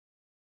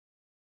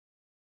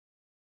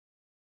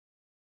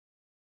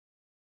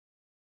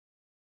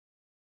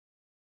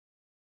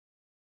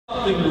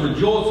Something to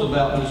rejoice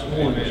about this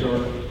morning,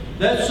 church.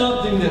 That's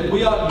something that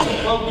we ought to be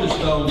focused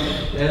on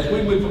as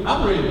we move.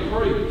 I'm ready to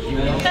preach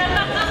now.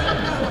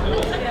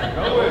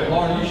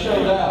 Lauren, you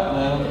showed out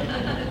now.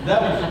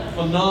 That was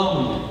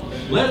phenomenal.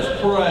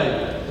 Let's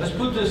pray. Let's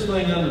put this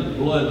thing under the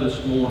blood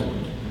this morning.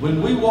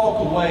 When we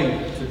walk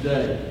away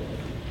today,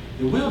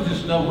 we'll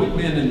just know we've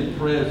been in the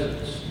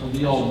presence of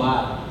the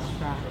Almighty.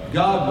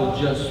 God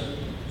will just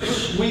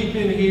sweep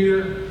in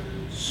here,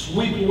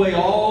 sweep away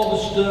all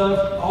the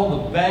stuff,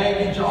 all the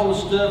baggage, all the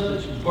stuff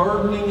that's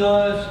burdening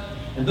us.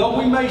 And though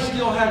we may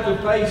still have to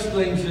face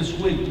things this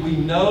week, we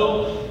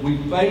know we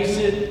face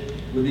it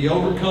with the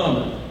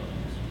overcomer.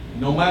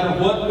 No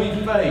matter what we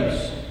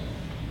face,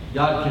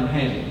 God can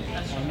handle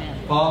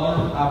it.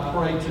 Father, I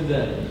pray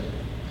today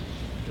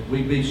that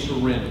we be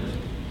surrendered.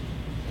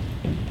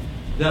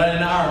 That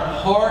in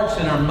our hearts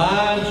and our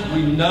minds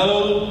we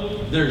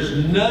know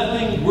there's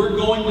nothing we're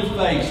going to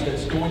face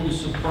that's going to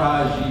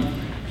surprise you.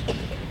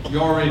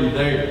 You're already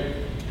there.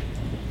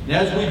 And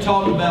as we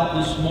talked about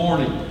this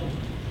morning,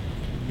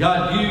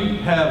 God, you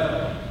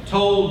have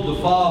told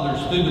the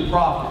fathers through the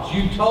prophets.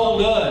 You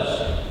told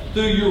us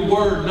through your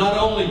word, not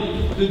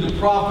only through the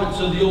prophets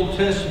of the Old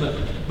Testament,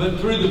 but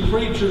through the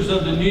preachers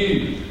of the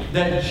New,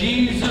 that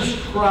Jesus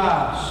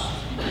Christ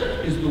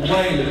is the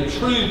way, the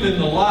truth,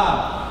 and the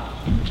life.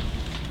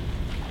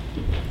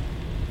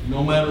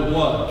 No matter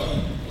what,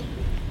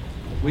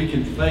 we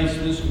can face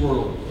this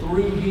world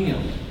through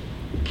Him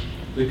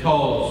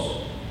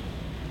because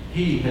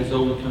He has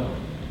overcome.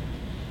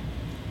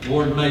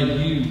 Lord, may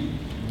you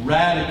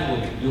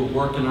radically do a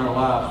work in our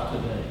lives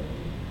today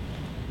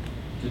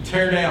to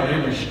tear down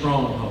every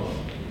stronghold.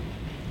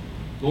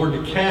 Lord,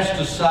 to cast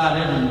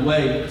aside every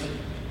weight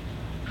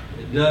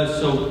that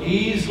does so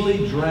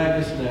easily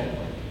drag us down.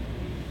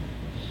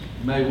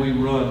 May we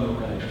run the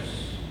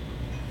race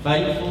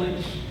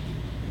faithfully,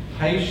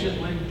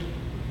 patiently,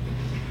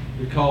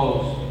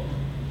 because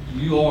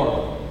you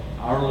are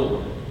our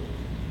Lord.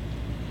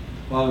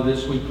 Father,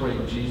 this we pray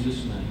in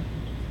Jesus' name.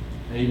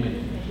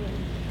 Amen.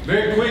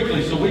 Very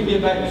quickly, so we can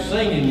get back to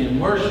singing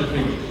and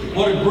worshiping.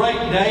 What a great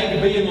day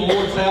to be in the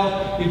Lord's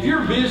house. If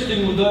you're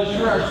visiting with us,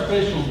 you're our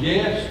special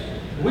guest.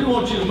 We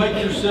want you to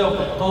make yourself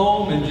at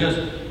home and just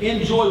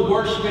enjoy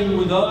worshiping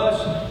with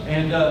us.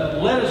 And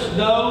let us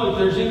know if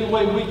there's any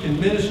way we can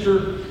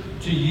minister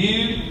to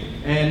you.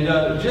 And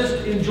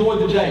just enjoy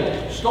the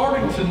day.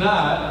 Starting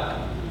tonight,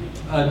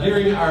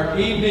 during our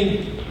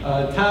evening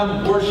time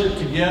of worship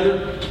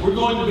together, we're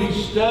going to be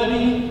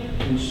studying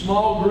in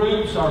small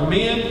groups. Our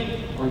men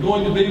are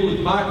going to be with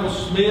Michael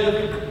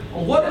Smith.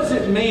 Well, what does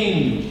it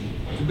mean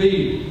to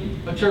be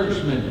a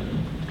church member?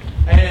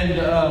 And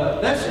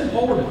that's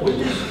important. We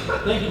just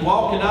think you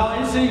walking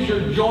out, it's easier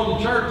to join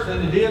the church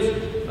than it is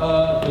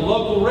the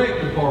local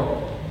rec department.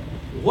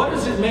 What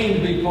does it mean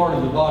to be part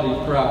of the body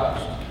of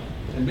Christ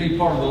and be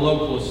part of the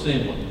local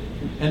assembly?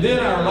 And then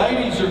our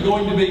ladies are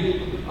going to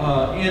be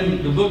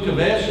in the book of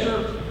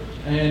Esther,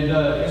 and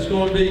it's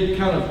going to be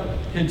kind of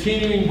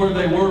continuing where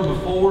they were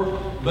before.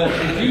 But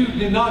if you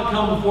did not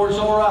come before, it's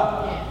all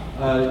right.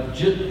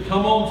 Just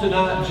come on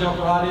tonight and jump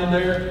right in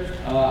there.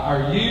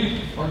 Our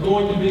youth are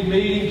going to be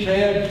meeting.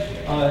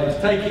 Chad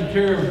is taking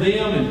care of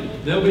them,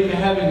 and they'll be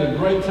having a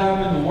great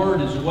time in the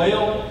Word as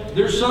well.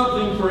 There's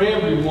something for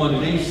everyone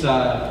at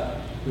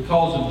Eastside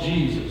because of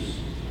Jesus.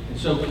 And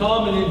so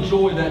come and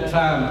enjoy that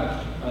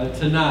time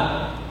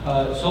tonight.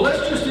 So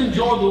let's just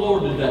enjoy the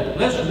Lord today.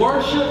 Let's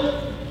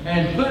worship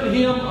and put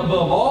Him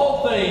above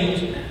all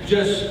things.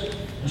 Just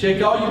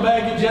check all your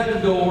baggage at the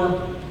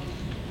door.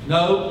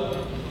 No.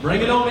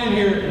 Bring it on in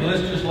here and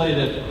let's just lay it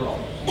at the cross.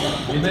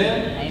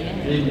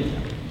 Amen? Amen.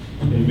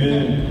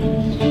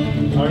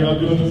 Amen. How are y'all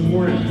doing this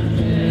morning?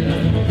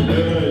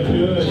 Good,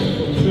 good.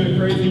 It's been a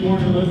crazy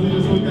morning. Leslie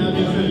just looked at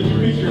me and said, "Did you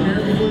fix your hair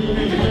before you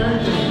came to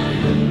church?"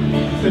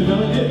 I said, "No,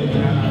 I didn't."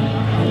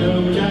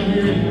 We got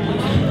here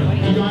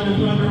and John and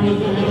Thunder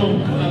was a little,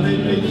 they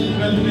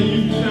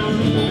used the sound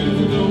system and it's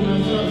a little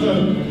messed up. So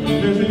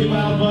if there's any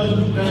loud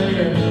buzzes today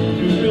or it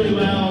was really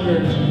loud, or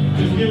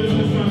just give us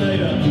this Sunday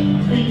to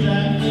tweet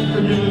that,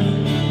 forgive us.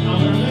 Our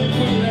main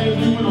point today is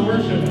we want to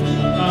worship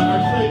our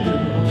Savior.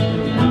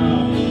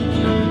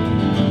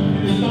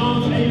 In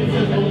Psalms 8 it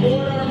says, "O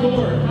Lord, our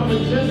Lord, how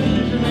majestic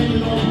is your name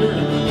in all the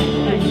earth.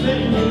 Except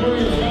your glory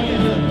is right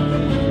in heaven.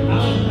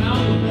 Out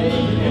of days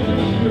and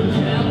enters you are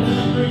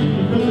established strength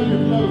because of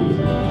your foes,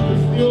 to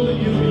steal the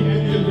enemy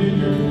and the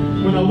avenger.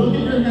 When I look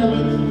at your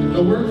heavens,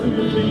 the works of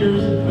your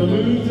fingers, the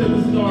moons and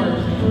the stars,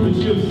 which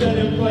you have set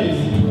in place,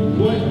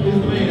 what is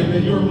man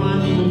that you are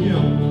mindful of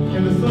him?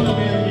 And the Son of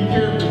Man that you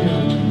care for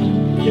him?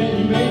 Yet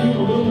you made him a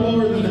little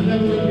lower than the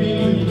heavenly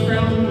beings, and you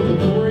crowned him with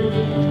glory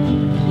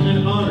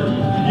and honor.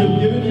 You have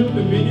given him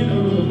dominion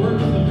over the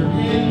works of your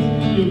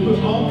hands. You have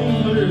put all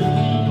things under his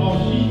feet, all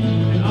sheep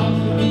and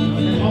oxen,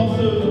 and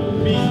also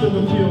the beasts of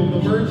the field, the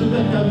birds of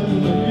the heavens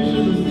and the fish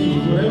of the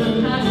seas,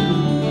 whatever passes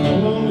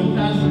along the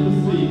paths of the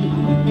sea.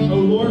 O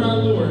Lord, our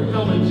Lord,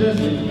 how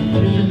majestic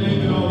is your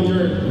name in all the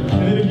earth."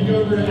 And then if you go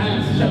over to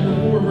Acts chapter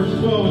 4, verse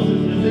 12, it says,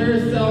 "And there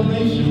is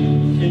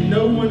salvation in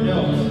no one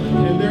else,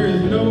 and there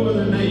is no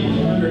other name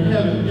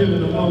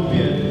no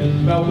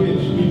pen by which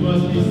we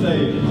must be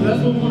saved. So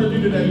that's what we want to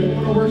do today. We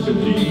want to worship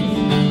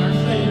Jesus, our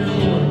Savior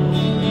and Lord.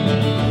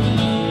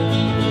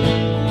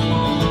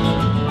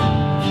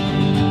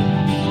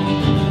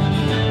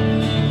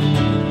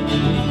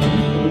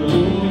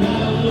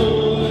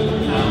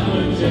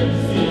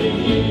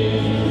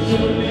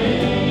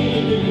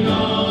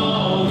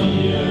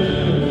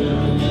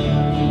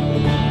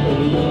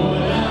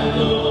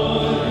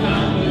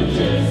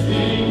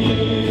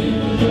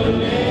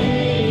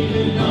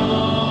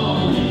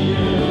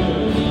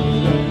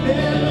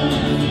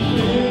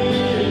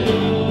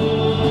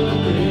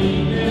 Praise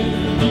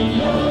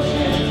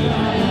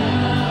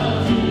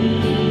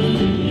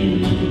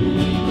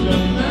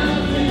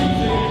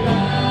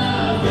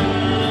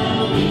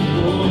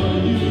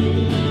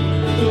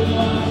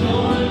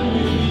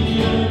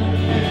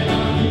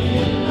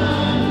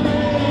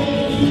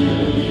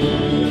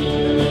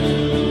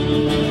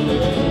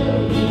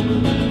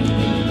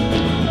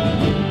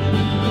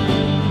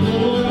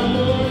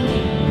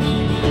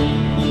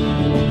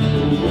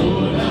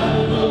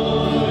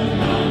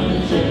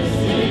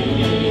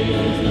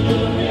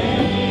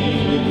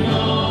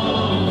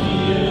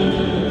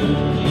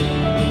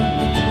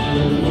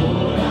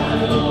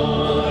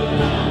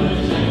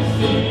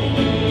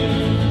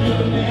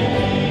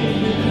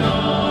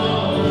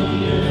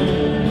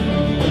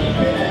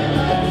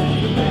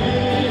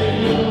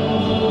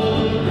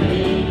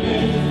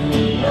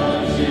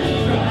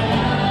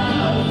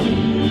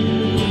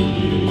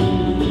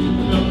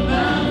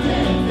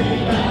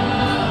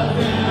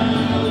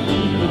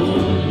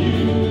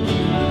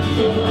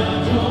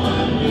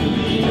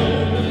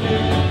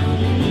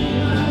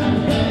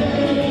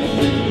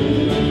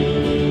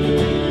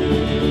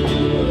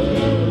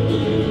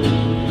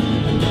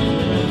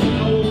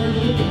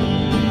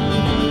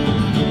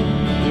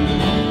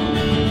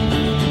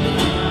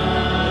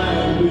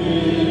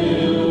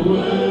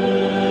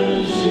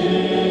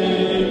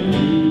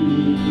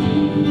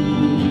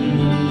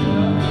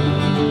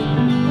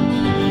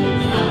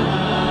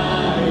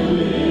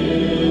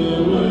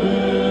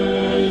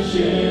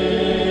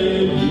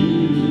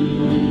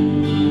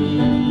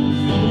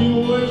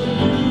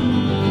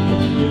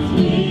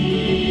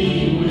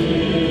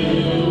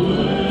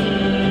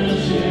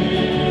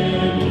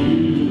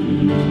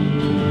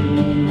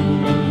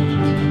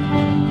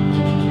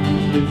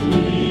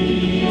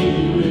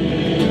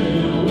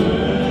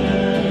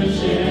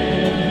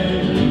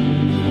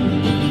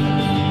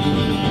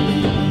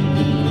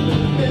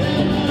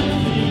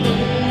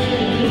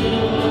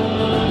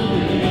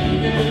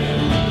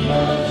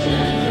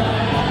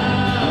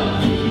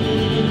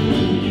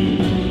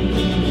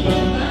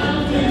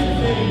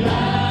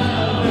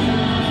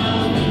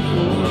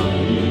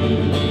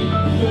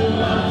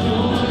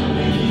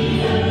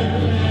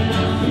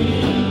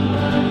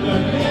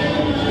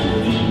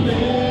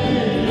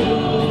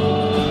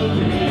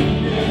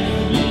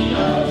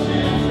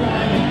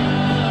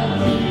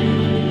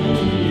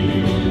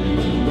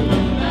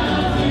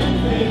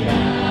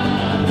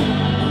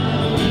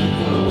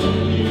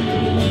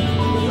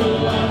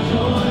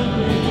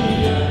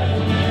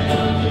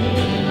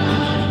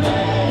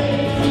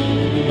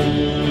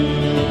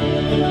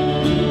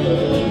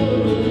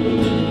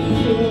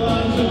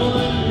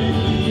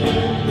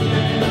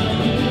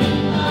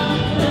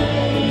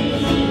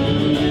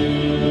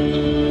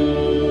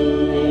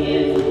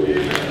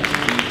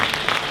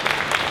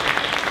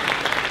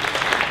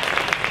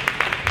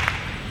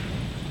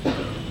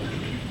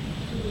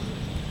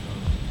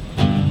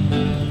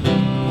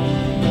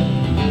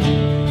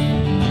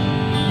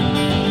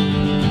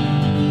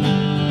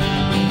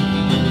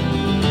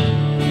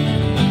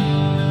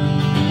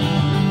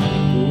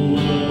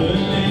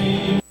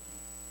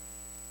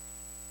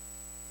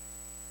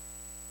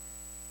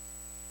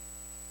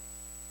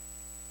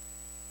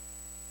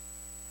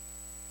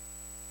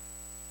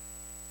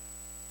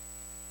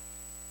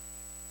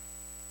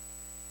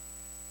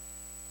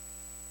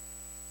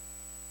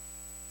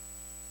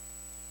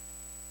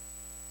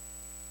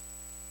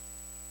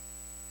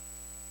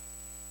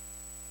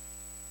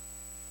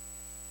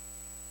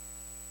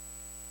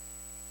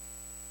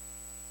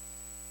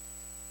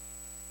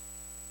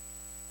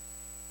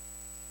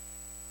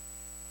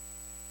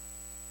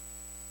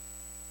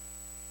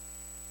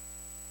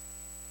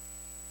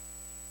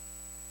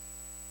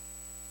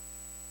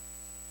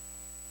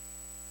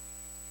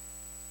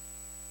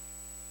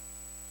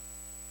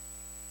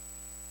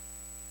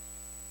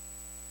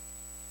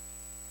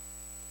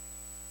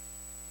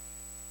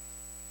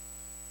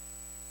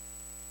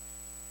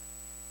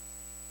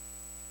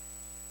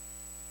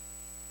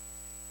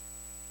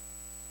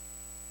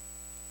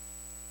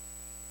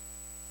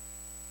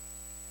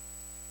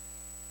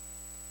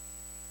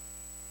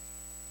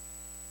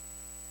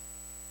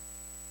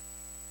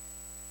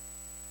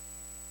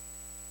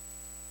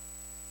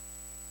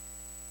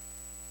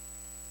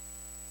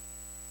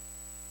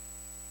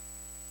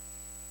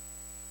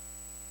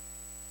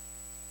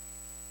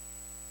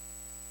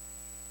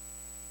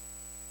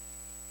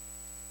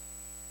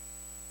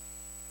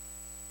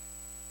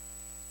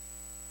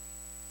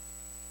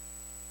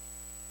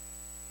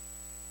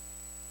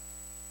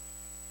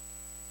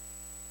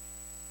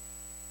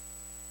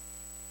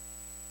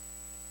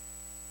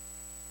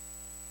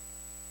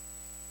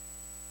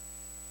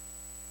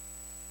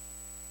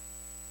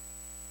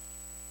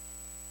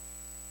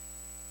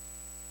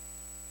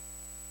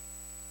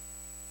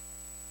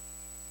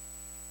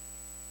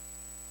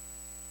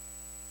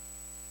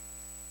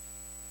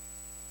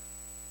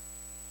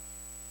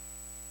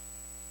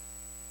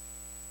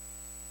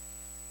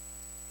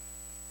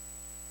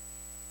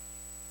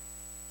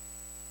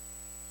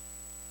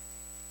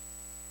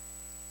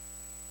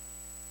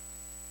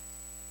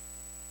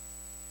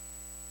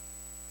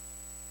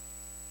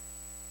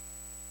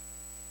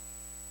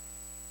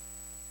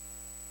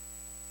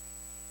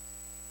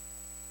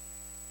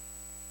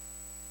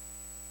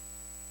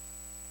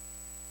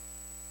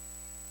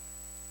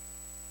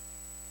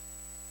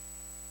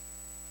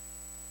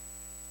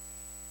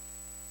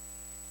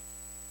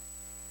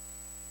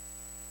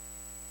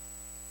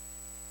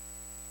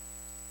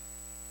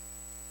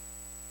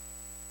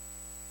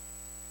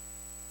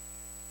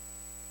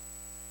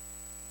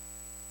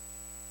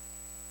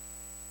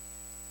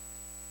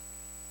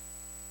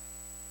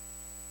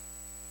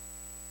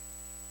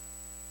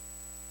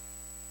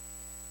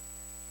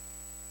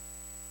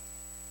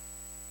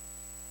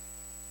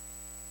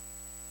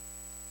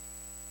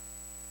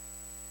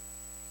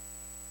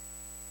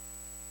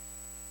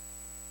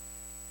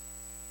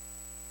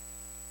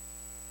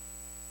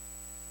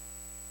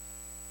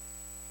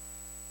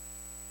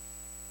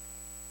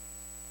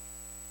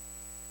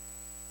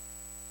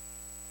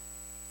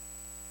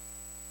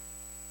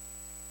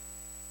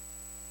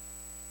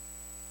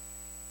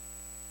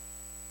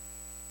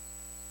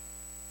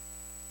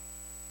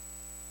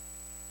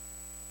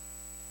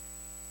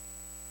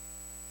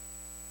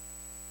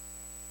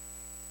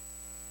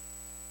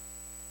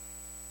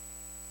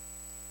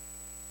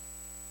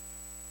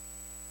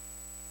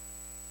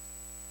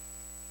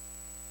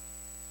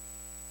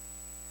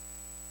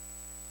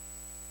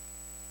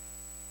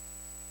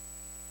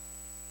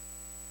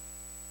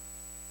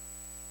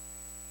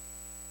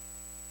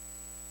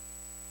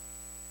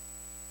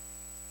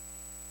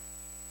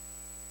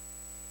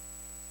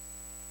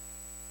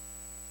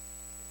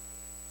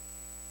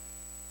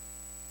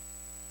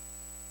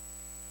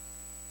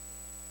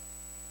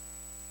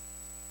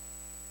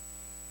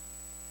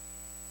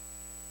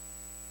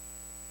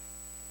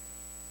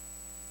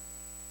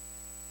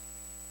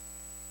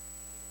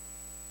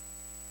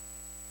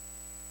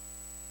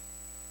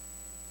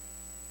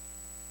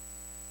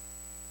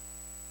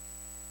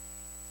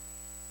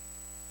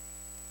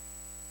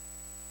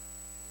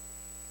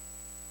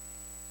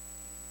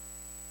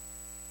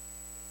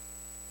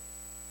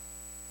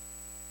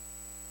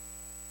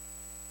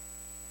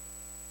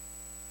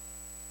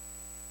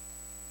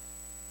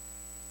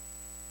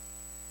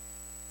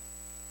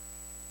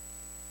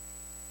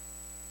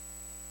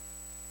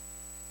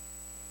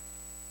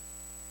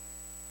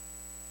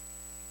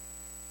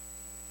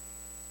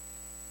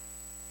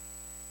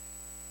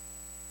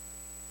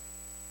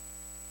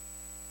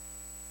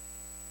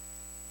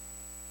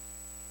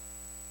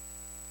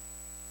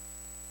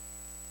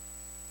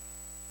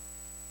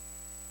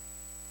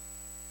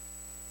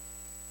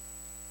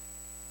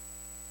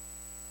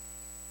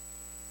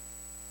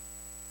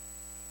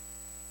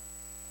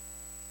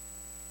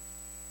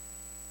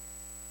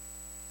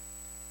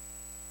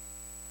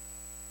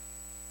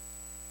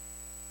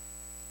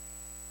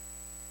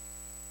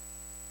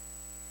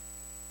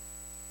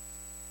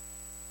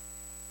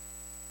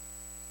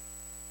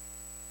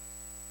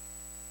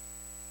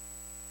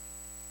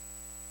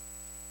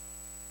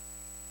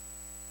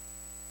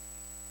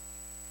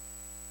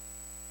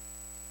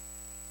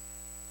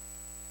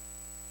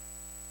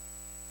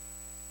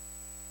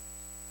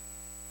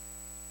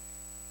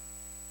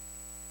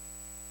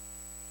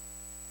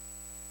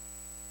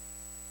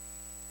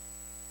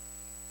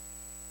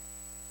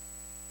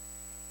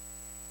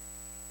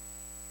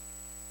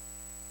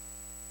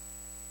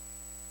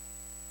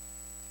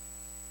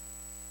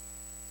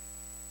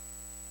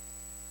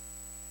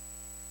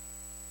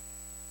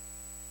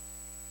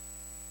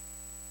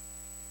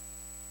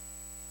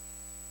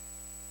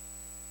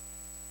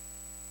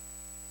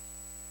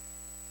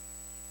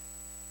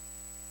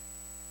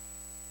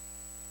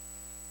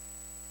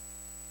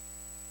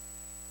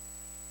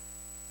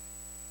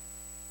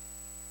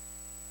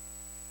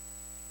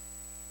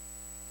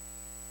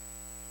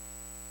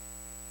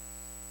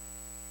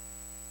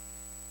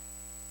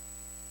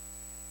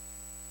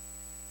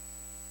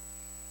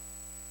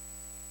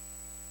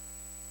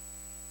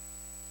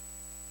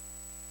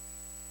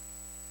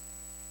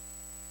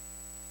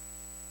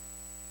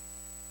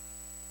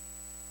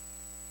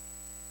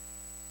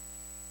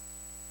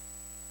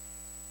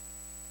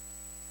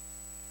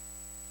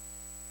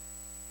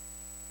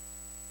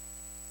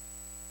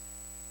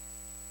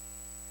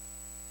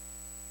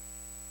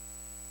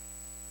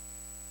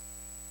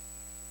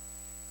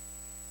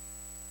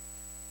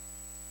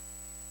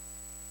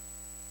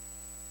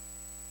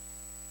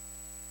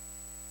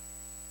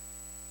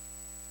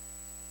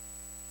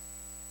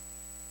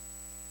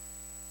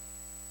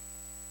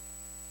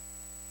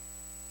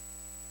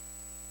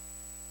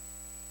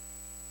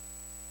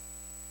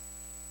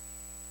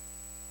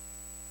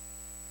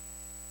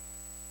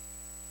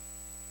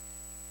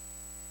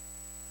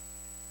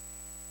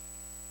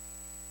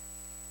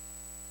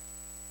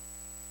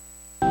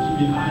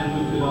be high and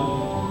lifted up.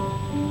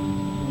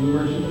 We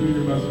worship you in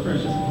your most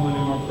precious and holy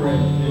name, I pray.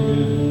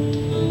 Amen.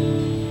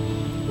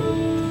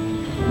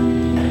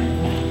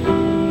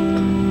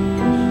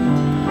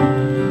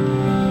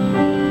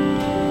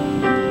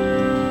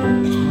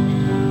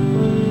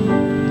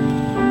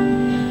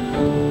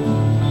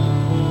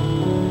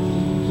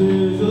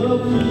 There's a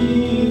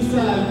peace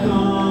I've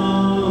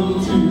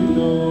come to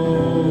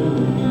know.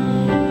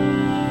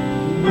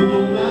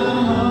 Though my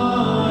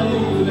heart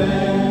and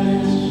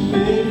flesh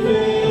may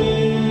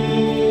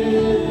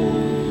fail,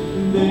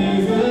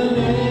 there's an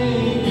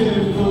anchor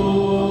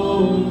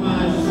for my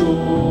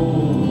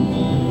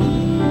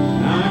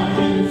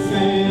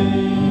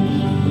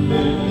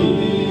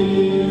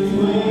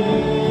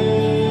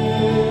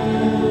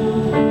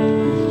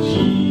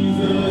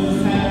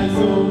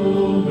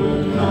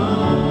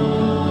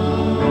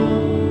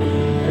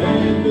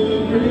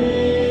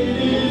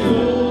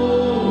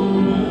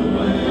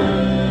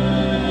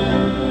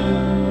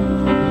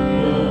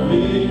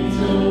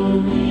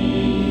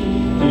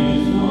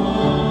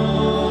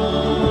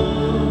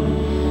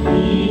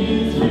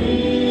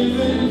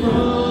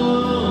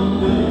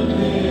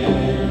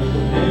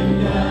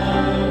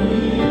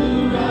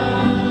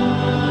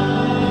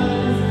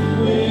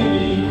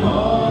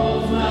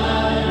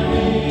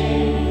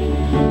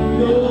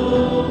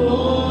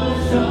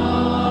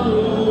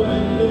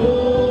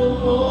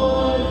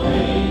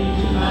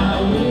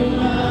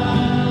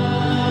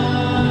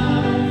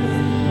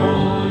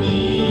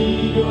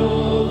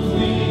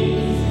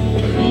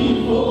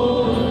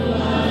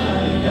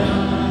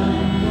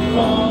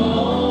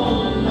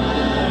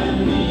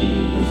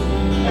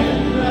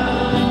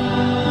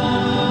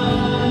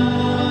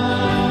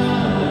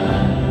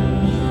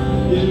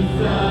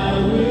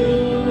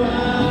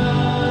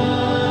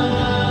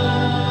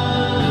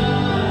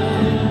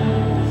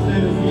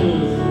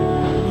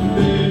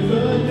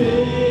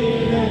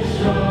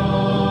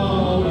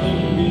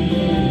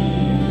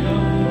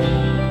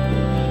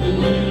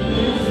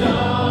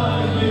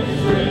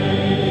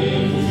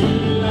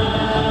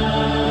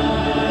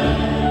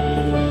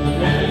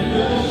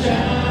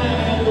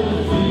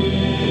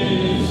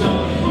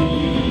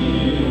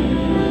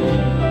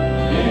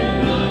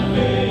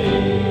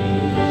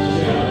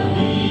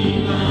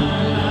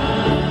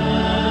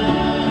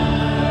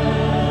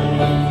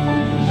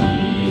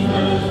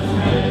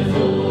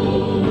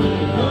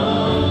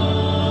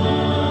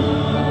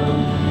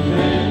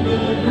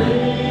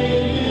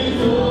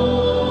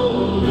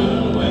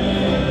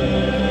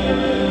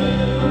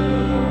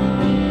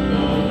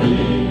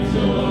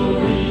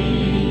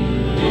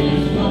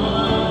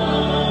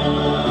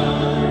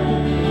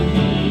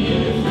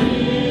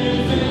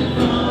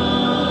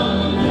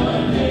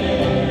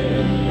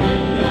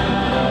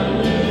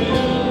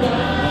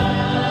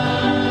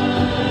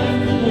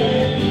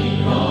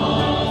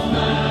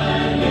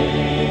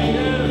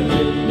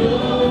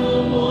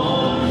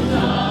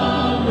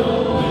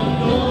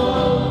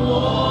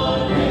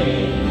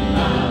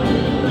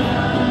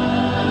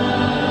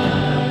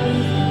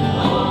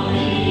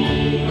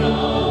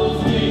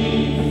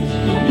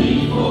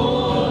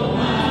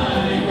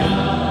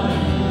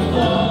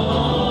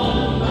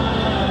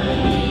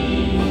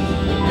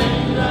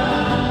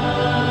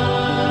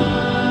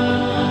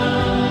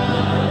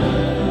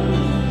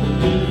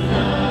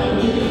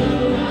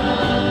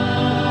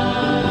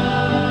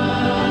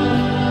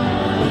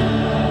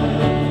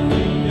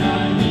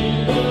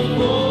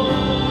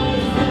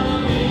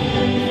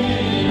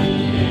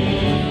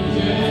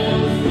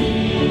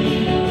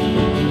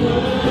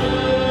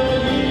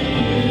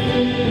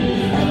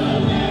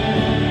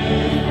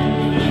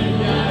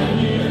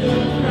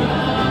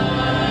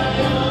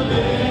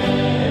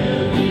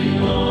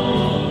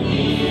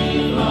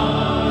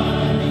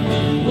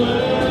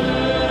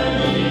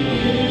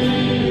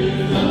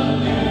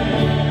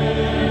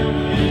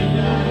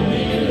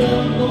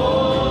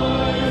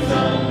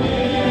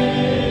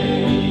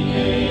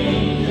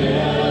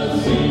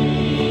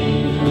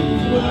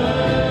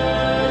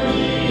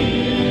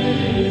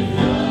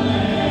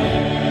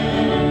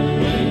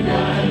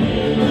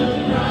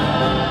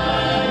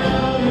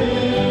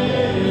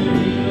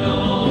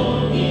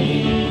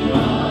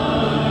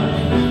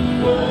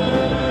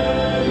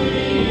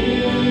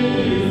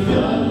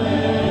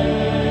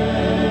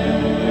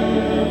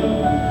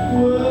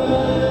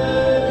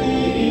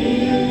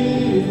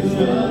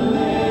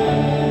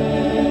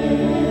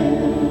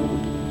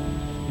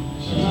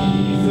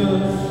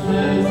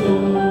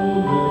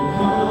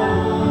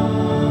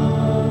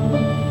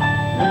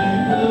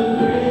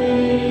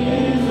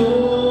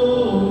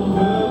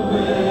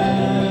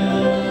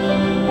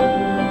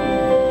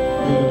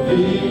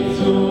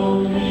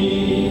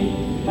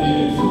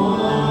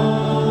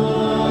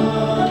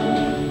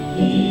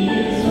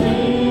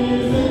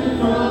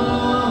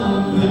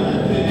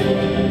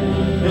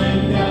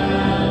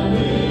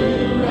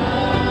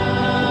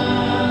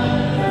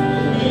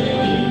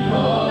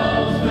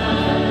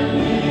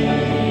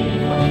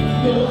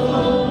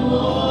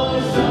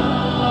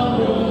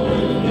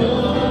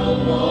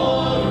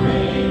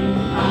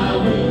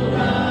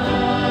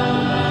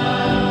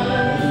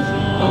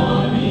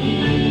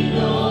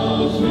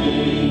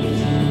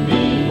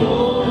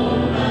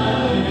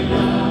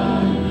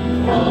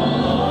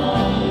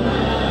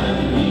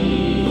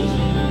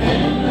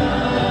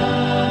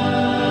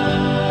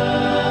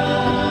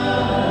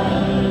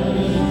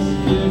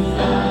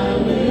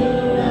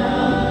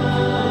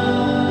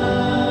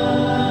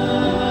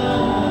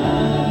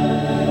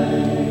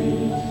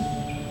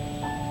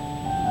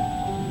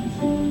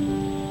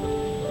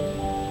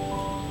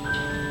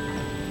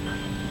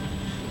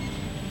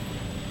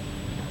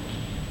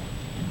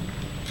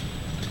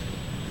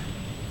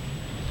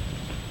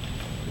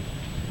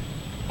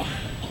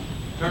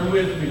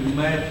Turn with me to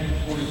Matthew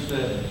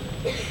 27.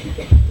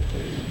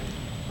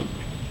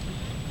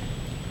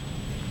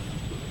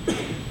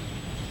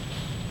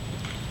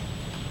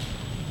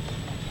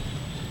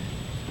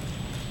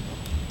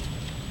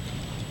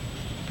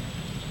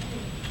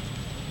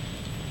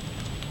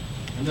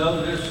 I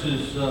know this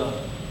is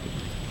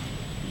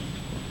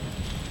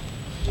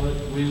what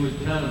we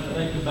would kind of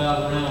think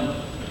about around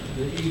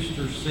the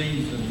Easter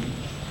season,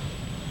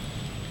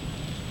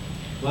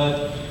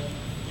 but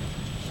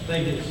I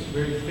think it's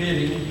very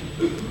fitting.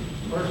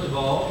 First of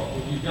all,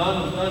 if you've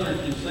gone to Thunder,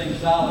 you can sing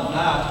Silent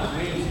Night for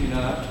Wednesday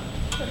night,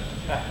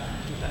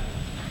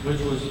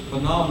 which was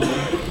phenomenal.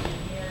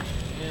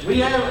 We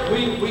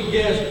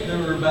guessed there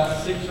were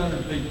about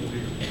 600 people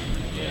here.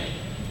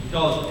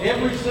 Because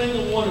every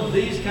single one of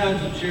these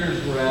kinds of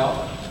chairs were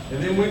out,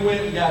 and then we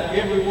went and got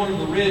every one of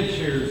the red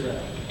chairs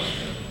out.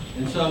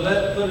 And so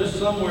that put us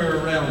somewhere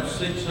around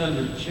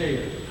 600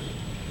 chairs.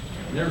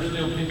 And there were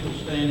still people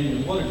standing,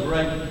 and what a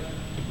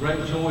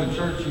great joy and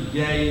church you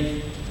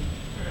gave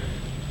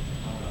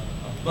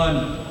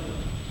abundantly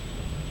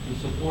to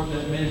support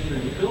that ministry.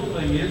 And the cool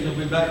thing is they'll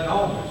be back in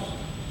August.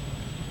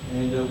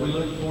 And we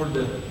look forward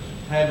to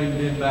having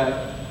them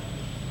back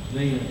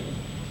then.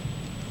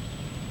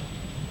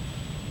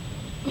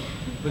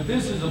 But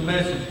this is a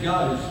message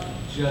God has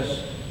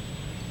just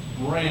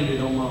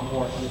branded on my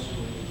heart this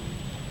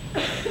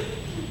week.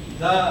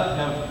 As I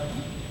have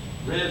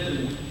read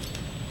the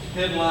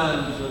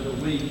headlines of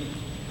the week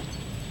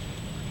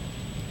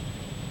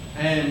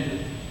and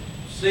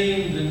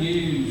seen the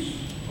news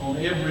on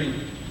every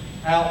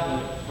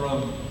outlet,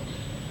 from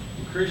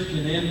the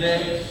Christian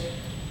Index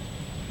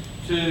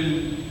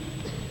to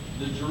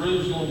the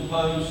Jerusalem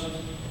Post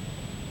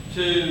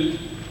to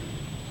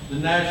the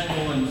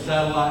national and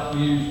satellite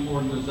news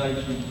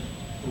organizations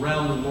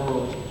around the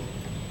world,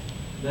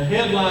 the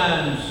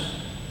headlines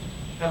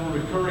have a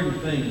recurring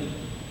theme.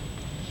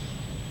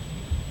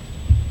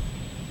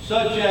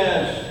 Such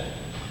as,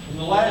 in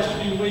the last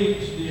few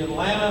weeks, the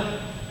Atlanta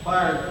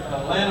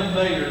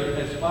mayor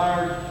has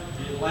fired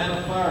the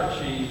Atlanta fire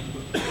chief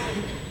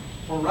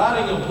for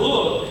writing a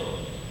book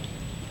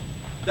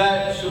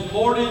that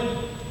supported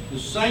the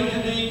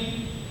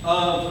sanctity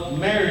of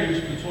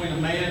marriage between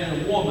a man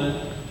and a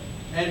woman,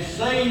 and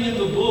saying in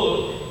the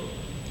book,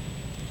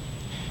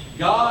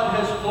 God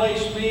has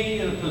placed me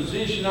in a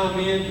position I'm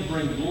in to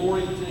bring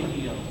glory to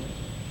Him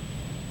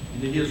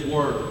and to His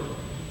Word.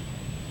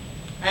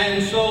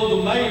 And so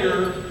the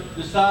mayor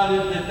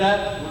decided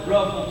that would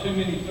ruffle too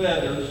many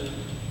feathers.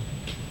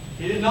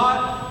 He did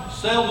not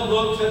sell the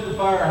books at the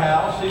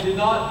firehouse. He did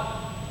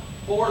not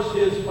force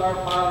his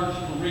firefighters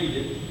to read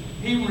it.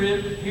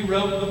 He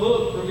wrote the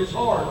book from his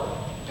heart.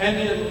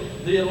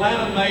 And the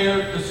Atlanta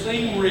mayor,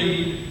 Kasim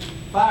Reed,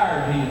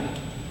 fired him.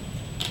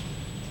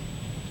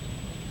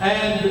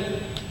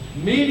 And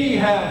many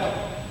have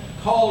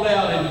called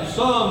out, and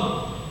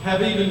some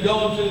have even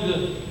gone to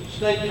the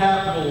state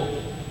capitol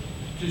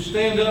to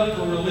stand up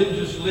for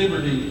religious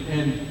liberty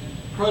and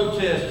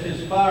protest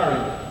his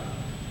firing.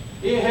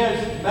 It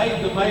has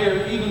made the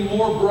mayor even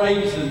more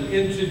brazen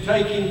into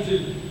taking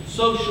to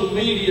social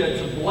media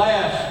to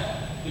blast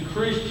the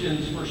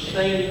Christians for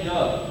standing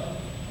up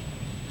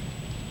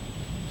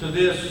to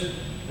this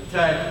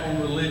attack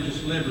on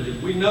religious liberty.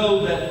 We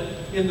know that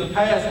in the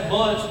past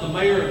months, the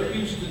mayor of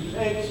Houston,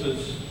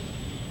 Texas,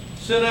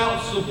 sent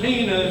out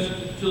subpoenas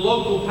to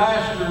local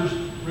pastors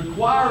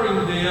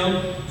requiring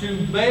them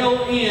to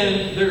mail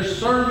in their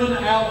sermon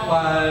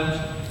outlines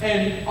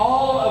and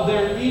all of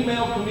their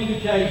email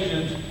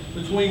communications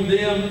between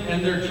them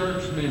and their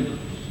church members.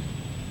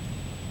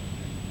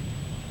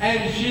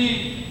 And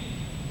she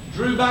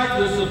drew back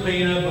the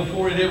subpoena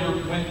before it ever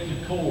went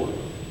to court.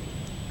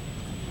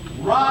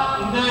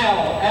 Right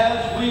now,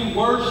 as we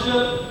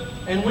worship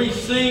and we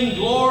sing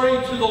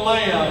glory to the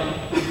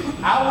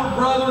Lamb, our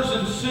brothers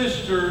and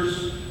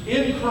sisters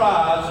in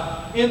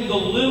Christ in the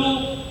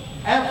little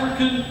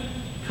African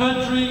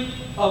country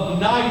of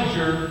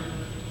Niger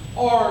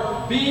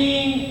are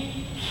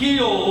being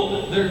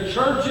killed, their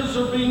churches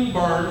are being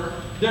burned,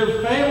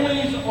 their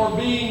families are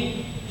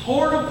being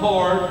torn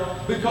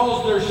apart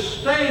because they're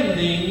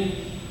standing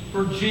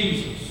for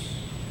Jesus.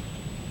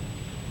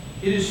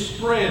 It is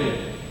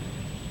spreading.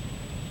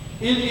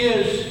 It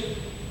is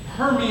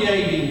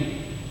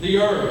permeating the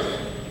earth.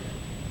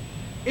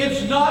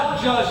 It's not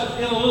just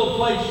in a little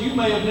place you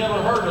may have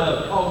never heard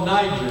of called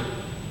Niger.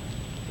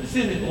 It's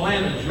in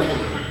Atlanta,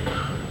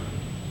 Georgia.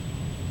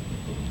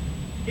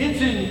 It's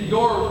in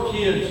your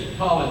kid's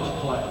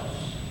college class.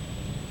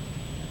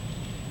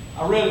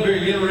 I read a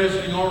very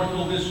interesting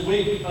article this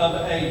week of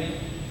a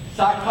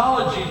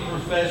psychology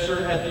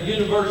professor at the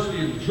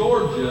University of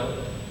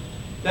Georgia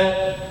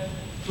that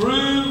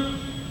through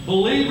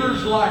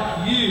believers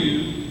like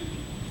you,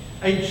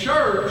 a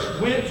church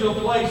went to a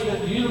place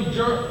that the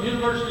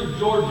University of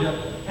Georgia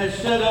has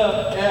set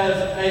up as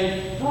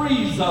a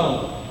free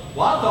zone.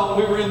 Well, I thought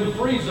we were in the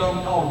free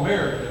zone called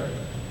America,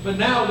 but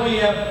now we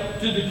have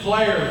to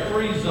declare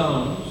free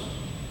zones.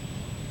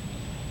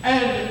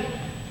 And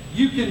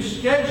you can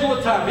schedule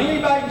a time.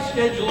 Anybody can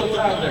schedule a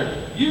time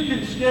there. You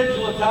can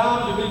schedule a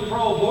time to be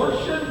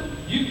pro-abortion.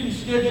 You can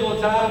schedule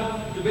a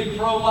time to be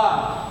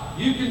pro-life.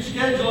 You can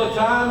schedule a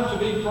time to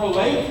be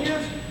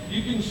pro-atheist.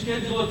 You can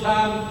schedule a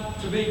time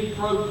to be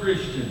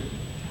pro-Christian.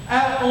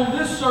 On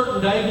this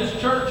certain day, this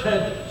church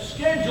had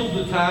scheduled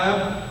the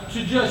time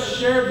to just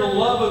share the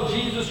love of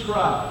Jesus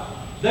Christ.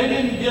 They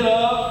didn't get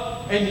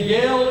up and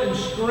yell and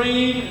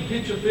scream and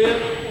pitch a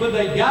fit, but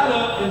they got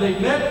up and they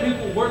met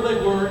people where they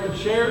were and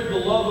shared the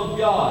love of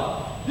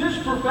God. This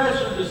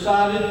professor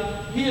decided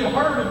he had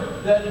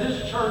heard that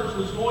this church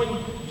was going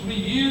to be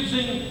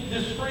using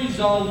this free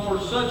zone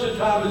for such a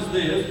time as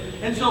this.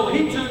 And so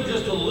he took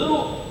just a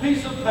little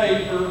piece of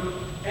paper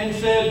and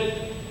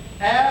said,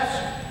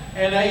 "Ask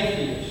an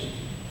atheist."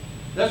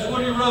 That's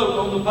what he wrote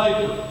on the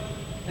paper.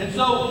 And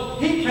so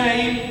he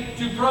came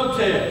to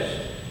protest.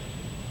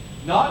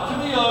 Not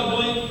to be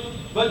ugly,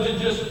 but to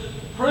just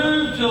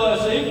prove to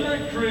us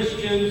ignorant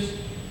Christians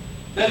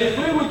that if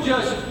we would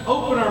just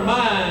open our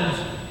minds,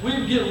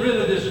 we'd get rid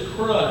of this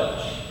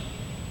crutch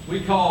we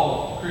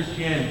call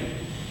Christianity.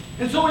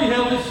 And so he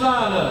held his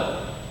sign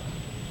up.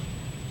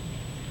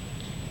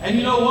 And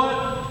you know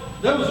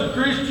what? There was a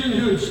Christian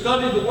who had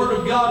studied the Word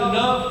of God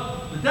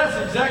enough that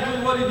that's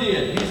exactly what he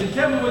did. He said,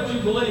 "Tell me what you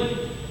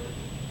believe."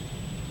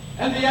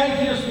 And the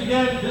atheist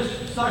began,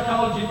 this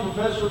psychology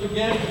professor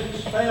began to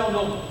expound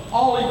on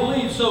all he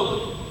believed.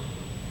 So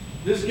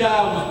this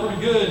guy was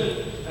pretty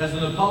good as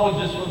an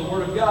apologist for the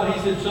Word of God. He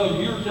said, "So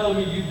you're telling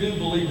me you do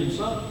believe in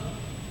something?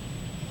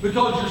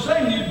 Because you're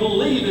saying you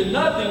believe in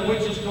nothing,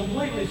 which is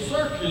completely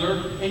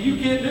circular, and you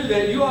can't do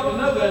that. You ought to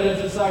know that as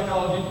a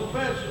psychology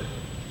professor.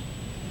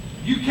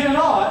 You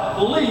cannot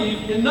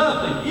believe in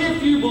nothing.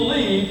 If you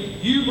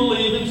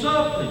believe in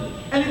something."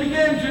 And he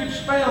began to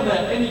expound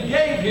that, and he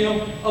gave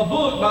him a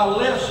book by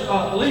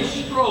Lee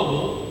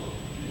Strobel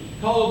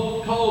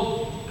called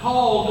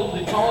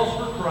The Cause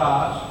for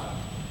Christ.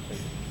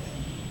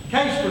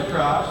 Case for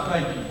Christ,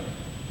 thank you.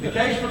 The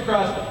Case for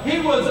Christ. He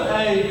was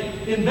an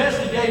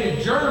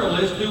investigative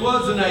journalist who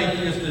was an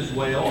atheist as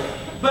well.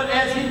 But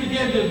as he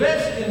began to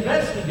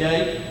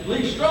investigate,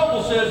 Lee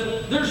Strobel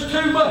says, there's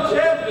too much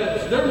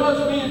evidence. There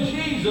must be a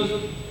Jesus,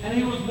 and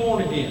he was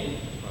born again.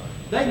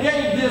 They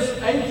gave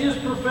this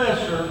atheist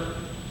professor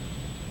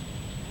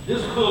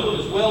this book,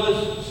 as well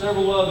as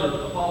several other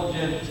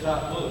apologetics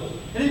type books.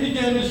 And he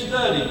began to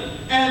study.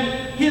 And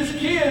his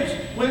kids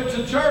went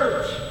to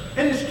church.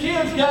 And his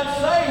kids got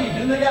saved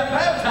and they got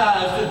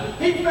baptized.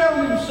 And he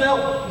found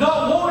himself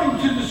not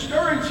wanting to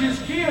discourage his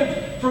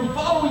kids from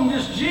following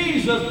this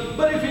Jesus.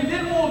 But if he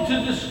didn't want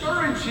to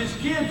discourage his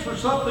kids for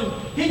something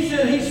he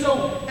said he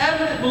so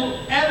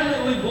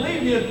adamantly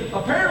believed in,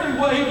 apparently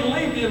what he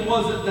believed in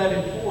wasn't that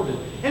important.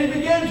 And he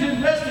began to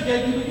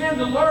investigate, he began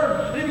to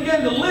learn, and he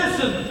began to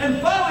listen,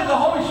 and finally the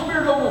Holy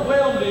Spirit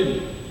overwhelmed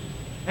him.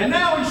 And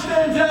now he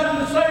stands out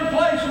in the same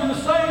place with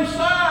the same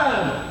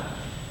sign.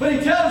 But he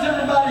tells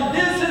everybody,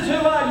 this is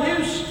who I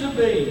used to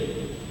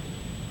be.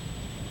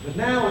 But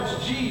now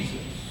it's Jesus.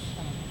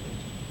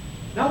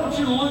 Now I want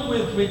you to look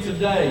with me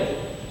today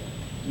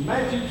in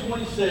Matthew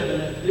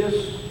 27 at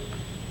this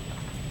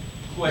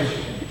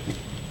question.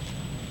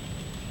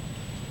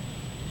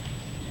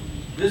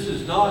 This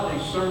is not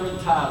a sermon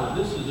title.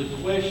 This is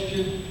a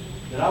question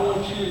that I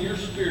want you in your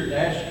spirit to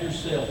ask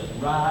yourself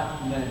right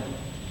now.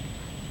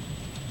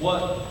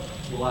 What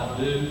will I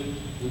do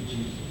with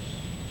Jesus?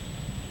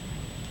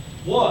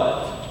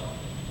 What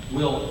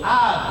will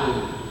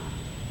I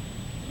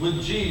do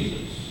with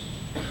Jesus?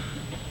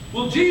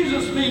 Will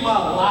Jesus be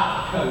my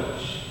life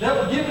coach? That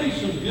will give me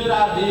some good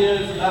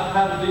ideas about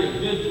how to be a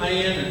good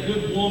man, a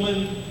good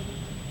woman.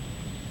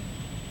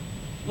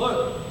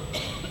 Look,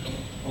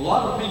 a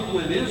lot of people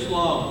in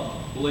Islam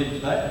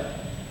believe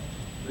that.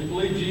 They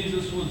believe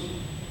Jesus was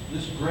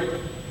this great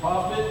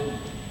prophet.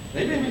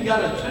 They've even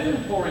got a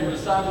tomb for him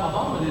beside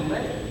Muhammad in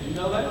there. Did you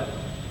know that?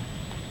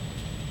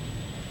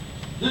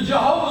 The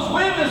Jehovah's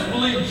Witnesses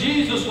believe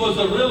Jesus was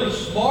a really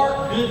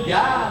smart, good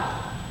guy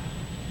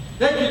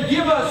that could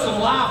give us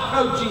some life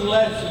coaching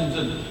lessons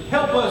and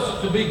help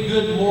us to be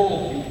good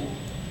moral people.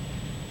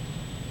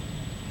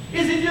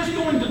 Is he just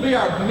going to be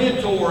our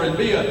mentor and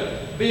be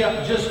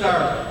just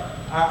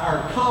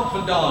our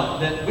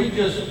confidant that we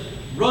just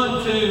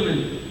run to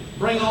and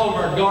bring all of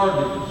our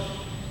garbage?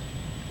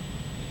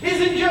 Is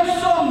it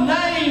just some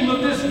name of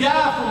this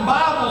guy from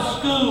Bible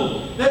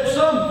school that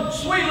some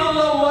sweet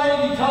little old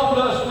lady told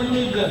us we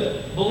need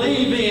to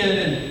believe in?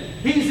 And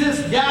he's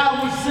this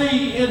guy we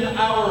see in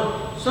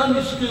our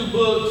Sunday school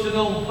books and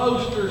on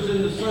posters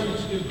in the Sunday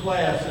school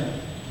class.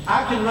 And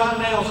I can right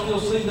now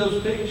still see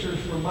those pictures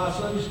from my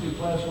Sunday school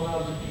class when I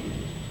was a kid.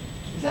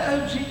 Is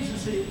that who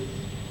Jesus is?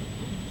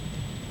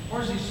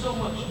 Or is he so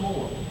much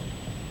more?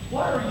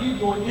 What are you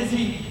going? Is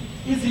he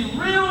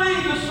really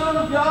the Son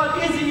of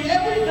God? Is he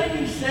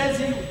everything he says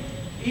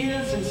he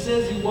is and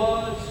says he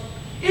was?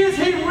 Is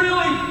he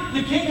really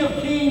the King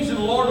of Kings and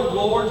Lord of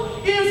Lords?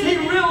 Is he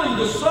really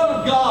the Son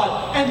of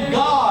God and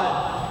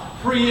God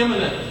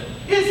preeminent?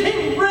 Is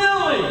he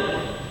really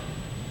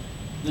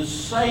the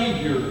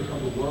Savior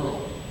of the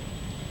world?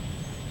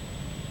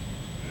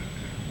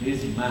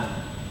 Is he mine?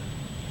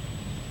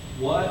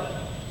 what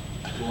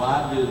will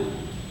I do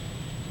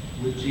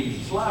with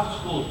Jesus?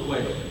 Life's full of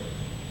questions.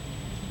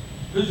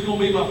 Who's going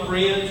to be my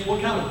friends?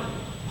 What kind of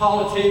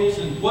politics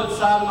and what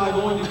side am I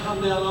going to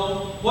come down on?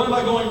 What am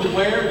I going to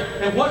wear?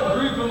 And what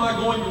group am I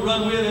going to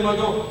run with? Am I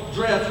going to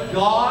dress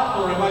goth,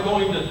 or am I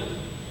going to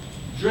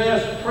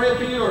dress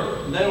preppy?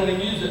 Or they don't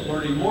even use that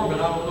word anymore, but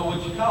I don't know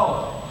what you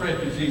call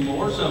preppies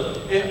anymore.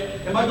 So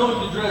am I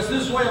going to dress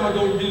this way? Am I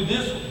going to do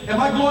this?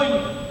 Am I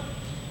going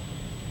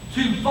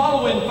to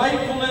follow in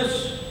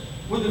faithfulness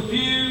with a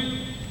few?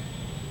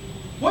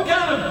 What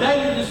kind of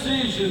daily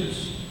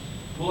decisions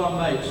will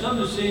I make? Some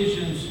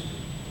decisions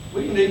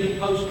we can even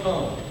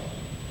postpone.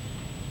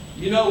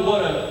 You know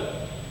what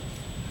a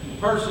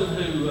person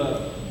who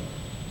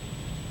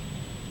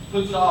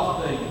puts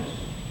off things,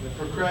 that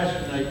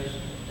procrastinates,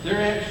 their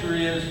answer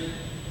is,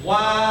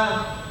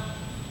 why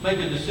make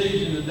a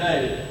decision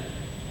today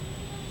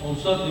on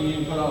something you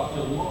can put off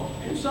till tomorrow?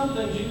 And some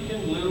things you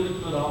can literally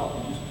put off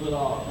and just put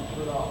off and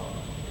put off.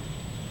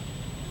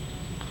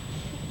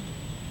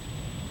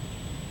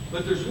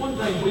 But there's one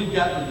thing we've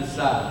got to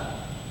decide,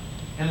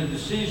 and a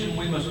decision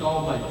we must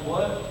all make.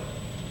 What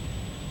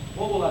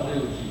will I do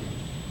with Jesus?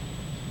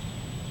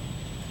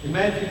 In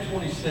Matthew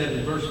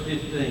 27, verse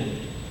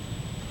 15,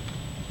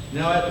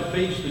 now at the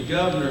feast, the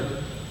governor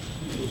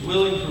was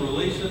willing to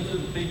release unto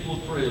the people a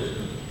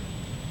prisoner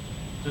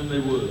whom they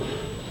would.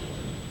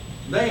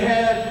 They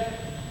had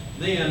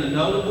then a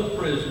notable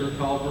prisoner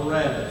called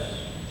Barabbas.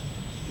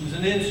 He was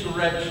an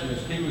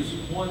insurrectionist. He was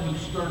one who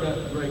stirred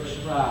up great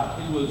strife.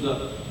 He was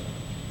a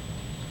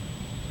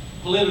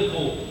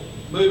political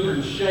mover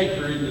and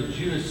shaker in the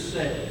Jewish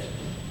sect.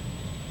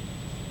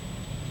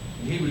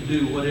 And he would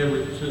do whatever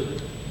it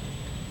took.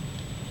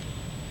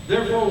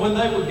 Therefore, when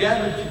they were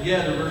gathered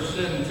together, verse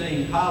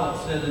 17, Pilate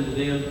said unto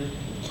them,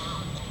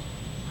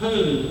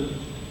 whom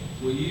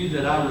will you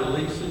that I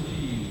release unto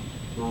you,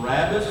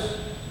 Barabbas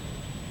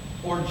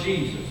or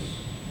Jesus,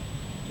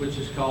 which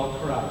is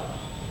called Christ?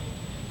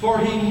 For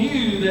he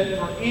knew that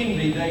for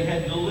envy they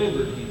had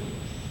delivered him.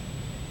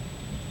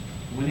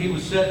 When he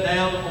was set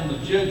down on the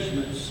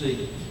judgment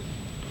seat,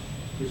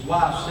 his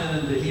wife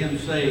sent unto him,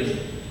 saying,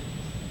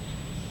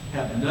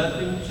 have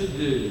nothing to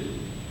do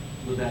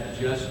with that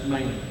just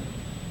man.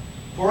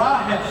 For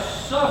I have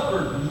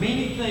suffered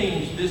many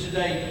things this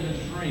day in a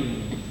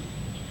dream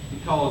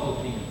because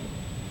of him.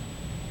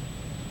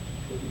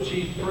 But the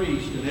chief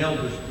priests and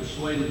elders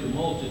persuaded the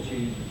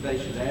multitude that they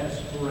should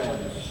ask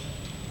Barabbas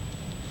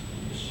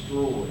to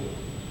destroy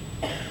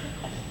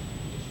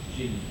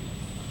Jesus.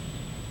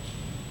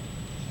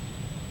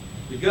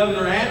 The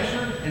governor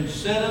answered and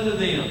said unto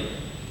them,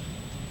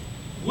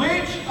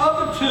 which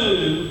of the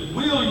two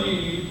will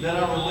ye that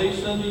I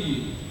release unto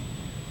you?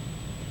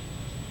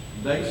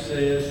 They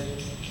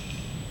said,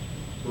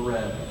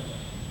 Barabbas.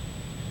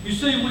 You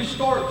see, we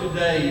start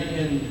today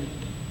in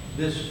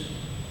this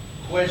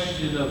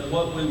question of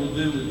what we will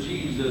do with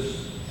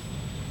Jesus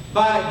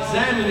by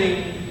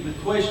examining the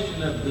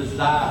question of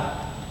desire.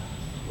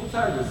 What's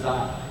our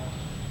desire?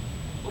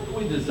 What do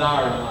we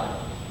desire in life?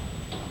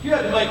 If you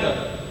had to make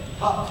a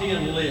top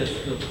 10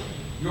 list of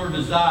your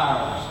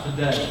desires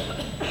today,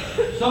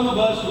 some of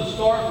us would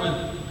start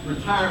with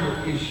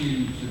retirement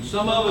issues, and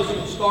some of us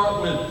would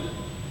start with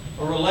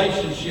a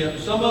relationship.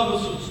 Some of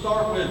us would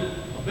start with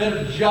a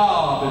better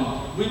job,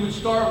 and we would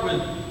start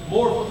with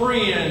more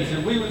friends,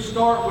 and we would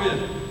start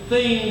with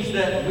things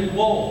that we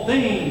want,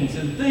 things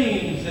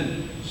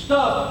and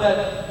stuff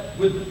that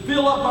would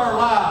fill up our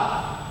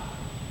life.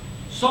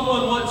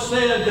 Someone once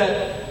said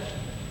that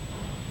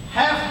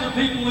half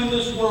the people in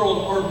this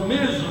world are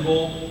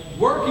miserable,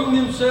 working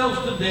themselves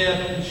to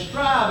death and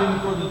striving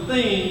for the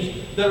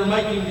things that are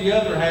making the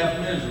other half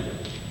miserable.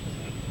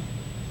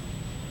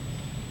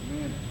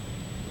 Amen.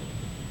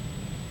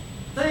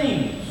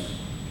 Things.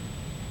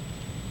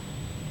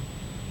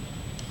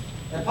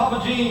 At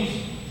Papa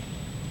Gene's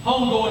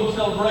homegoing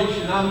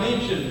celebration, I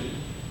mentioned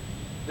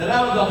that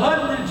out of the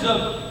hundreds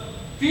of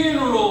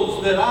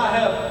funerals that I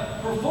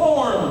have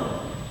performed,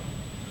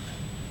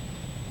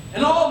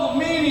 and all the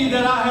many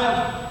that I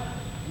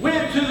have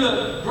went to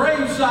the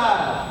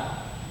graveside,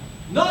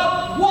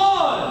 not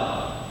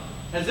one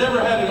has ever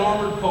had an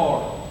armored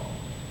car.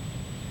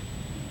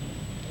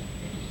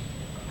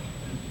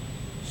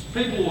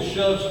 People will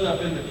shove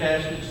stuff in the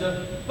casket and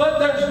stuff, but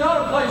there's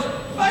not a place.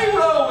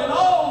 Pharaoh and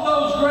all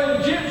those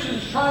great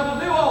Egyptians tried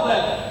to do all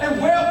that.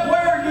 And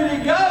where did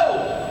it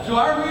go? To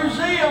our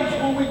museums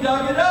when we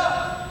dug it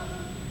up.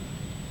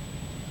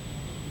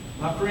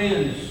 My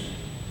friends,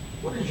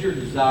 what is your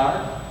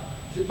desire?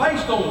 Is it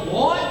based on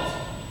want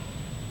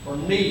or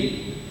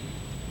need?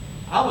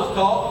 I was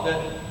taught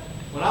that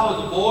when I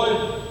was a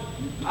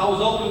boy, I was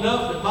old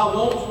enough that my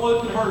wants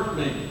wouldn't hurt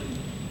me.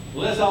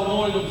 Unless I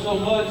wanted them so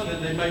much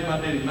that they made my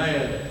daddy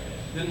mad.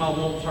 Then my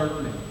wants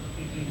hurt me.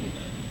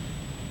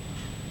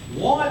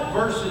 Want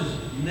versus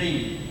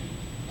need.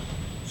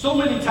 So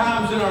many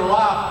times in our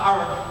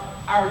life,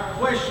 our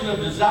question of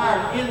desire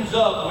ends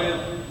up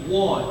with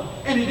want.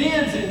 And it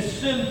ends in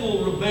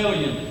sinful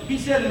rebellion. He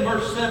said in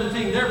verse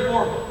 17,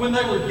 therefore, when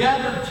they were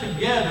gathered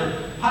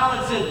together,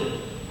 Pilate said,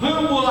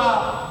 Whom will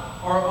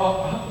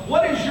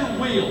what is your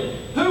will?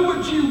 Who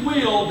would you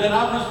will that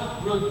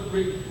I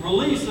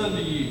release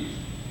unto you?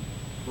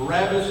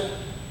 Barabbas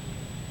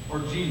or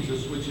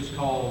Jesus, which is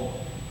called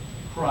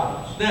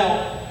Christ.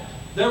 Now,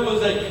 there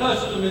was a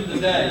custom in the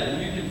day,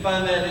 and you can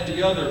find that in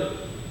the other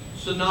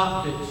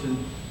synoptics and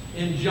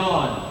in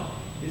John.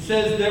 It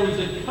says there was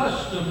a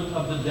custom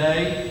of the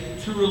day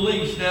to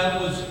release. Now,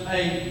 it was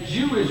a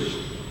Jewish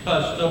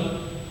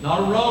custom,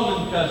 not a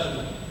Roman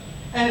custom.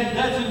 And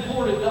that's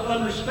important to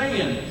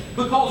understand,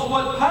 because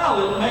what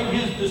Pilate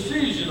made his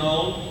decision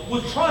on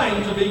was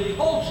trying to be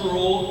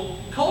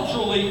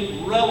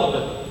culturally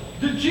relevant.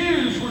 The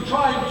Jews were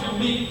trying to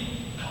meet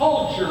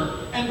culture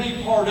and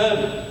be part of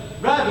it,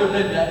 rather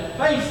than to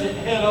face it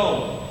head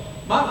on.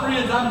 My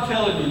friends, I'm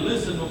telling you,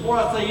 listen, before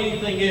I say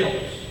anything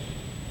else,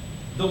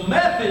 the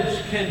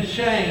methods can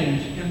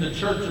change in the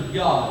church of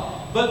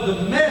God, but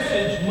the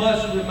message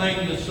must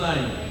remain the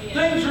same.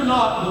 Things are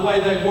not the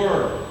way they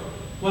were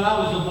when I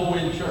was a boy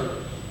in church.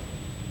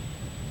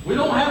 We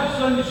don't have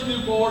Sunday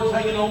school boards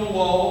hanging on the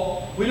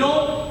wall. We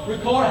don't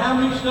record how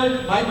many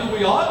studies. Maybe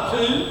we ought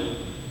to.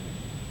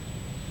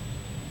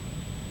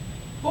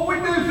 But we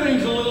do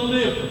things a little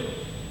different.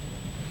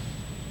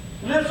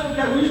 And that's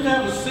okay. We used to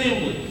have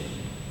assemblies.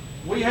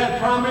 We had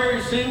primary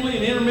assembly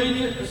and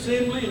intermediate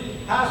assembly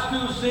and high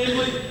school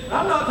assembly. And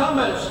I'm not talking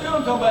about at school,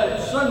 I'm talking about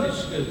at Sunday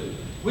school.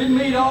 We'd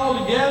meet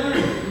all together.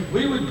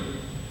 We would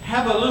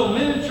have a little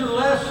miniature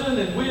lesson,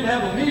 and we'd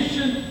have a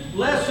mission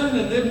lesson,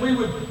 and then we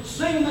would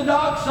sing the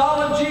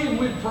doxology, and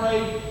we'd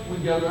pray.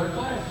 We'd go to our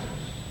classes.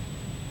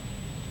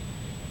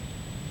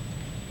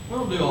 We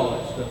don't do all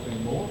that stuff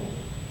anymore.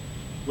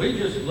 We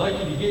just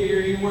lucky to get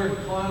here anywhere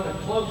kind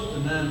of close to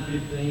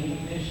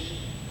 9:15-ish.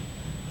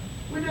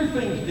 We do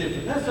things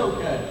different. That's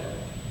okay.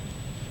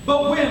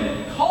 But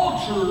when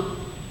culture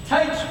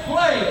takes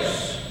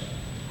place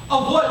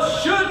of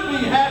what should be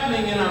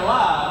happening in our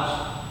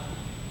lives,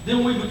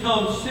 then we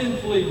become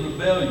sinfully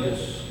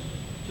rebellious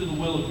to the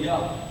will of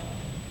God.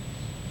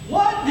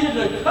 What did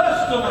a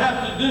custom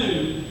have to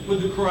do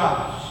with the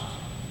Christ?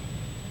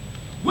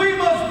 We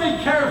must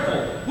be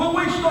careful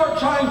when we start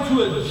trying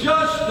to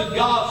adjust the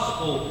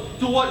gospel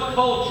to what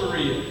culture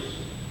is.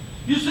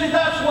 You see,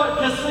 that's what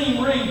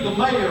Kasim Reed, the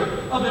mayor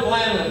of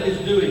Atlanta, is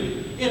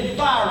doing in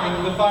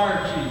firing the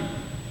fire chief.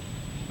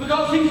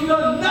 Because he's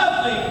done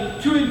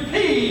nothing to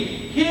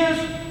impede his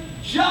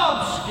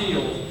job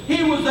skills.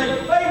 He was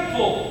a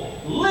faithful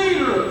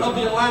leader of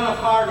the Atlanta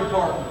Fire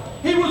Department.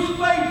 He was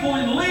faithful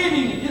in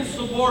leading his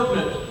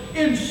subordinates,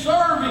 in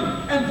serving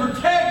and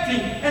protecting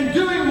and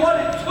doing what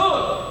it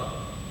took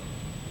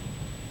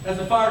as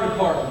a fire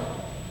department.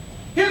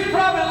 His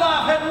private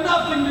life had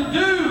nothing to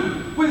do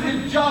with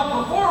his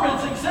job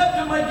performance except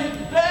to make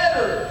it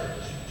better.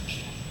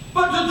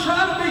 But to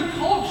try to be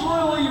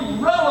culturally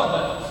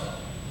relevant,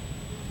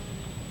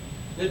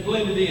 it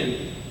blended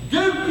in.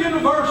 Duke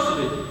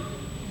University,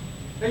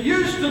 it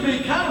used to be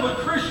kind of a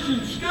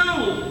Christian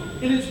school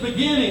in its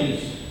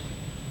beginnings.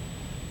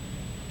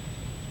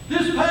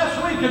 This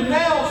past week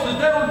announced that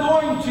they were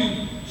going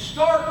to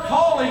start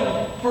calling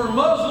for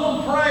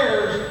Muslim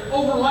prayers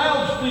over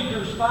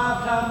loudspeakers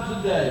 5 times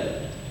a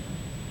day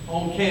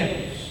on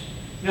campus.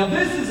 Now,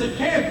 this is a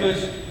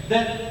campus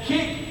that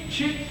kicked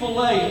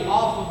Chick-fil-A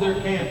off of their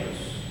campus.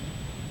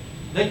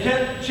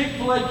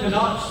 Chick-fil-A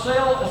cannot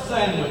sell a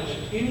sandwich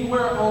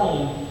anywhere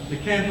on the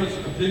campus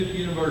of Duke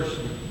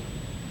University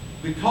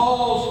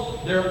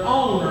because their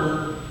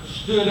owner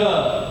stood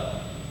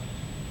up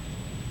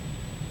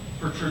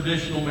for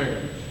traditional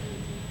marriage.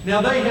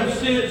 Now, they have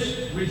since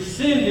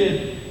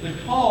rescinded the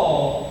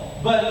call,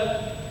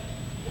 but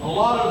a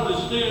lot of the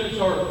students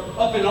are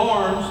up in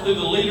arms through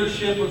the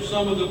leadership of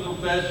some of the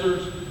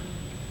professors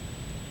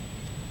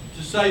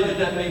to say that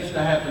that needs to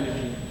happen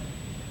again.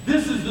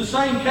 This is the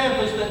same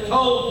campus that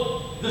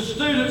told the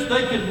students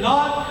they could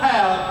not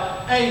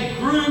have a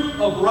group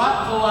of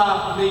Right to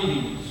Life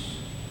meetings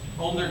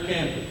on their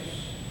campus,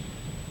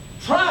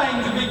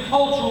 trying to be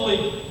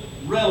culturally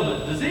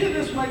relevant. Does any of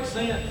this make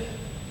sense?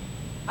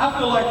 I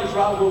feel like it's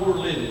right where we're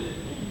living.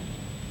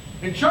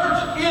 In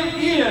church, it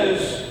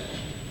is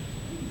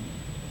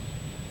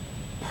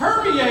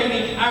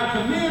permeating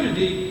our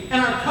community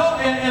and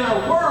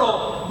our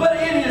world, but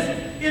it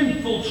is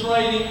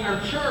infiltrating our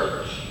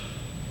church.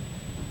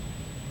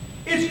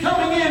 It's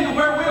coming in to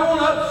where we don't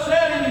want to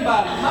upset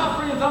anybody. My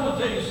friends, I'm going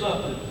to tell you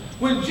something.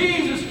 When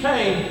Jesus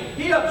came,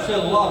 he upset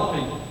a lot of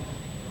people.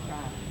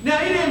 Now,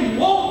 he didn't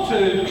want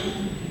to,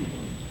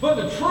 but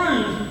the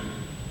truth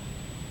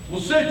will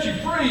set you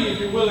free if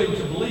you're willing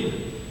to believe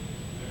it.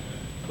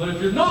 But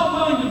if you're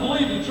not willing to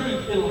believe the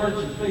truth, it'll hurt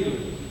your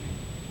feelings.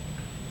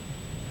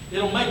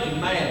 It'll make you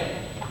mad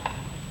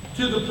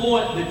to the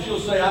point that you'll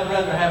say, I'd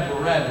rather have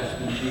Barabbas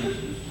than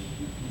Jesus.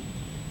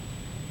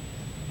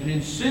 And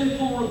in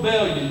sinful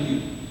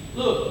rebellion,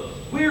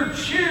 we're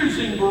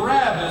choosing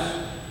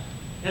Barabbas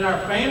in our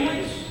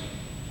families.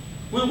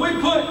 When we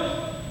put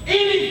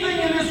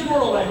anything in this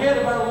world ahead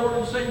of our Lord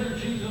and Savior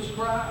Jesus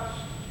Christ,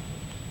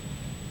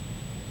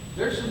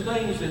 there's some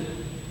things that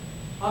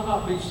ought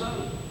not be so.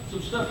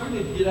 some stuff we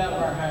need to get out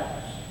of our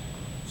house.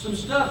 Some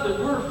stuff that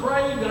we're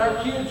afraid that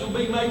our kids will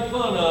be made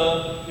fun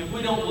of if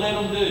we don't let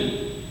them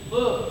do.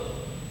 Look,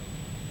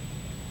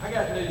 I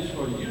got news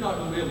for you. You're not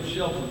going to be able to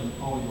shelter them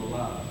all your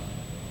life.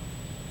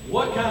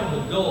 What kind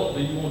of adult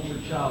do you want your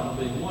child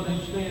to be? One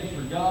who stands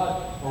for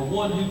God, or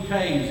one who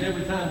caves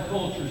every time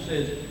culture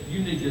says you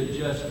need to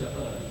adjust to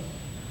us?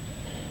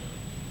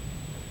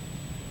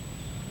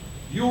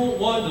 You want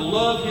one to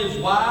love his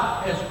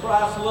wife as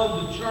Christ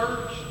loved the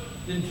church?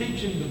 Then teach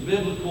him the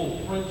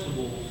biblical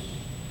principles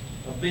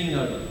of being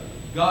a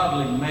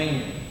godly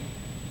man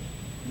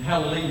and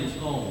how to lead his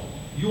home.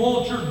 You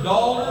want your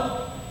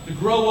daughter to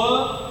grow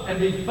up and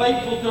be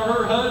faithful to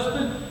her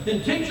husband?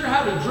 Then teach her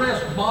how to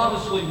dress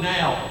modestly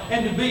now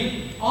and to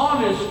be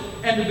honest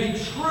and to be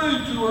true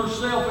to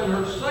herself and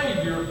her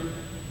Savior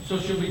so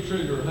she'll be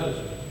true to her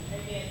husband.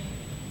 Amen.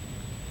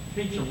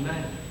 Teach them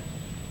now.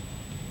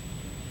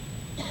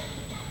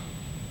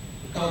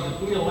 Because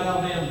if we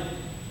allow them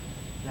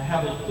to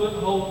have a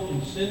foothold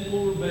in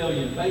sinful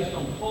rebellion based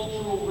on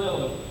cultural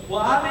relevance,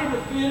 well, I need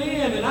to fit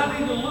in, and I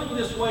need to look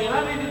this way, and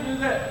I need to do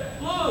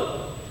that.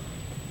 Look,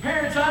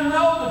 parents, I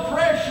know the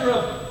pressure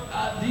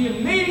of the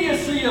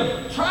immediacy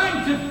of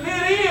trying to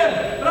fit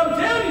in, but I'm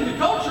telling you, the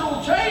culture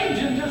will change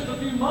in just a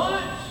few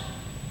months.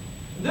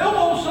 They'll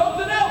want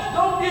something else.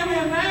 Don't give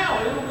in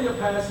now. It'll be a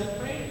passing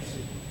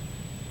fancy.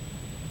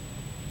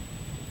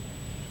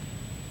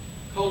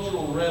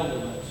 Cultural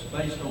relevance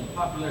based on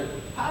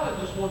popularity. Pilate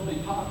just wanted to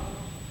be popular.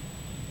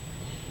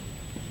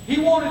 He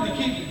wanted to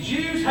keep the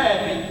Jews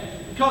happy,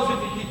 because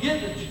if he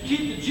could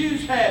keep the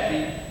Jews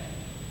happy,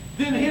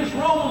 then his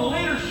Roman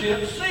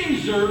leadership,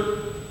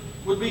 Caesar,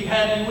 would be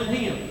happy with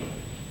him.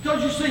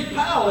 Because you see,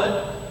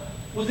 Pilate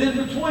was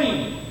in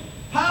between.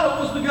 Pilate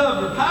was the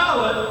governor.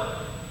 Pilate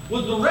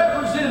was the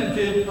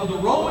representative of the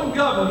Roman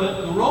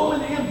government, the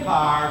Roman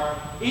Empire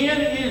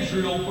in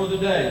Israel for the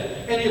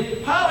day. And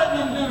if Pilate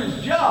didn't do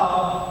his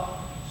job,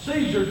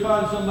 Caesar would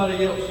find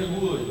somebody else who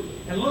would.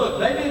 And look,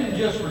 they didn't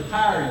just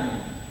retire you.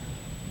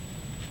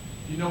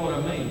 You know what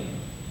I mean?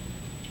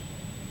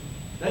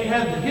 They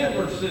had the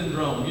Hitler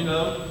syndrome, you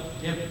know.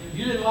 If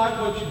you didn't like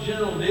what your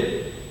general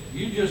did,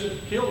 you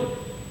just killed him.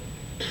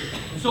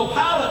 And so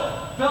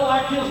Pilate felt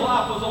like his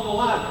life was on the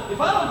line.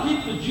 If I don't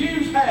keep the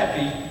Jews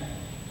happy,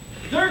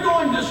 they're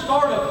going to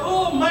start a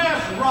full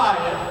mass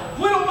riot. If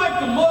we don't make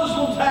the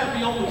Muslims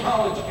happy on the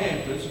college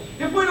campus,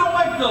 if we don't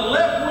make the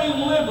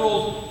left-wing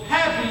liberals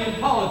happy in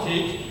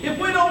politics, if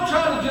we don't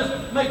try to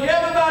just make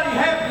everybody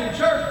happy in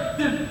church,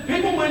 then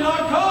people may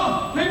not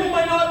come. People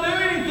may not do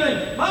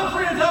anything. My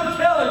friends, I'm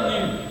telling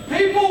you,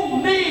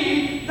 people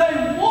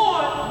they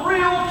want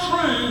real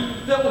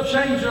truth that will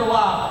change their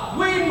life.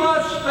 We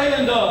must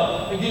stand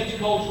up against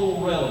cultural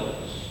relevance.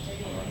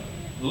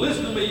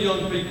 Listen to me,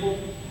 young people.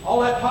 All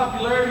that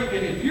popularity,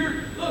 and if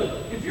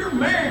you're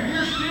married,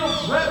 you're still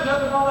wrapped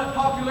up in all that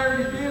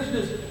popularity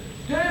business.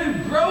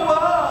 Dude, grow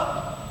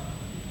up.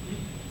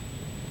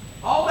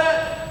 All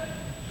that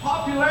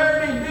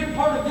popularity and being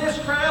part of this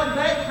crowd,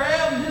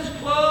 and this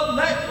club, and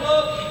that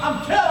club.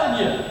 I'm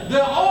telling you,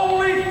 the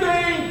only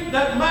thing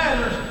that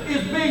matters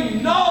is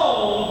being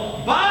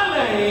known by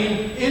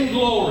name in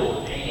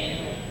glory.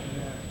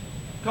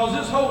 Because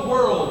this whole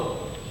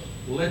world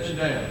will let you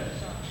down.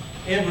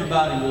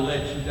 Everybody will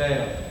let you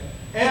down.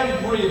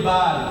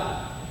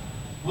 Everybody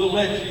will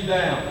let you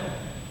down.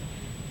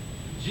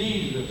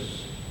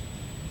 Jesus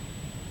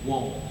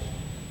won't.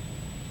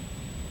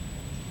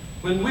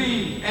 When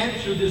we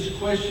answer this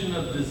question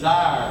of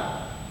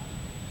desire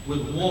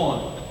with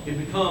one, it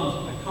becomes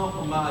a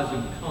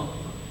compromising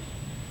comfort.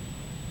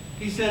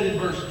 He said in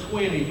verse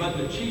 20, but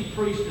the chief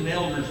priests and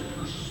elders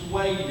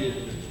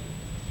persuaded.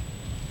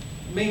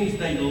 It means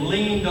they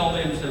leaned on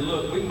them and said,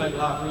 look, we can make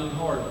life really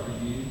hard for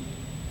you.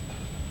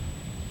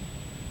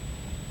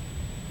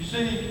 You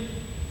see,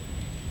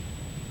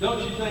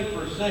 don't you think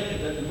for a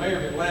second that the mayor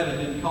of Atlanta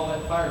didn't call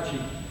that fire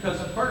chief? Because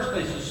at first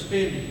they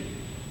suspended him.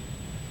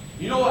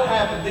 You know what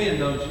happened then,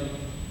 don't you?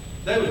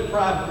 There was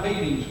private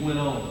meetings went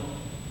on.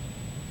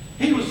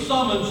 He was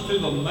summoned to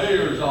the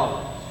mayor's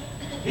office.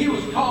 He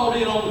was called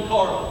in on the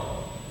carpet.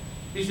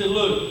 He said,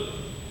 look,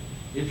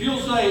 if you'll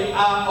say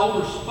I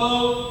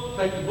overspoke,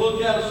 take the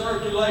book out of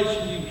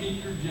circulation, you can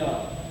keep your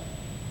job.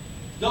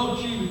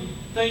 Don't you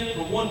think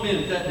for 1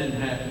 minute that didn't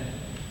happen?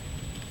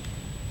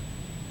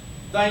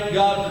 Thank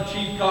God for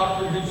Chief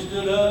Cochran who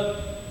stood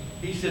up.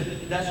 He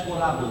said, that's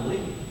what I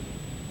believe.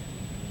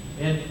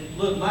 And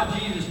look, my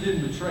Jesus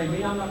didn't betray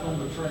me. I'm not going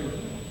to betray him.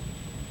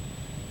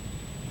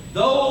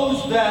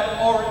 Those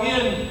that are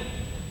in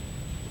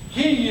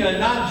Kenya,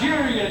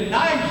 Nigeria,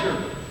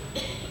 Niger,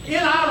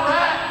 in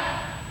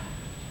Iraq,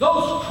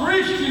 those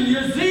Christian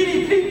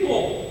Yazidi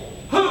people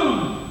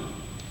whom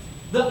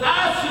the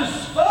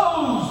ISIS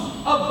foes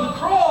of the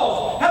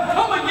cross have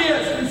come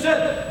against and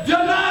said,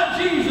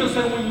 deny Jesus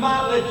and we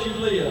might let you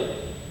live.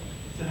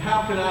 He said,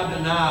 how can I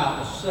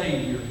deny a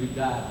Savior who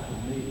died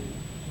for me?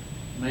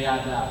 May I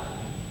die for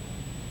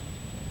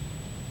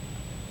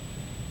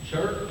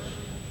him. Church,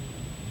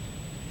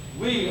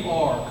 we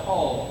are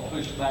called to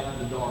push back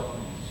the darkness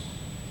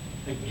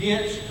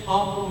against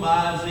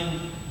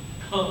compromising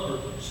comfort.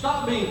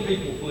 Stop being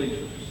people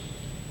pleasers.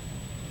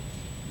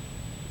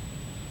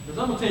 Because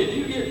I'm going to tell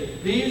you, if you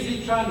get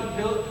busy trying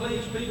to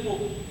please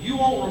people, you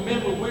won't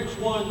remember which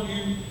one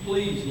you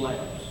pleased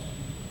last.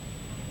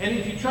 And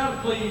if you try to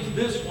please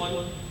this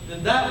one,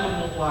 then that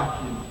one won't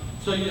like you.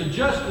 So you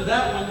adjust to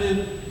that one,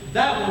 then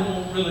that one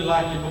won't really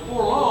like you.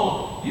 Before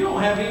long, you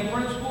don't have any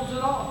principles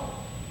at all.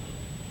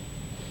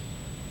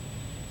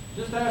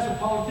 Just ask a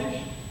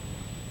politician.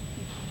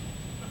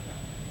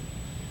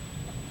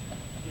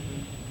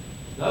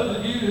 Those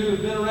of you who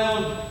have been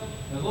around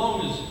as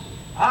long as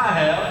I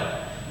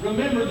have,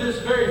 remember this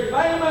very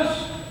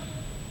famous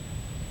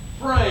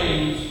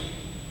phrase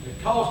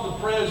that cost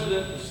the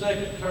president the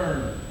second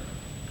term.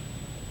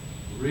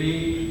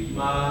 Read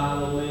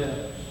my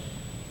lips.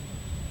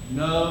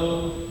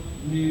 No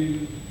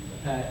new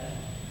taxes.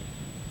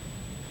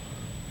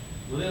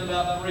 Within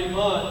about 3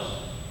 months,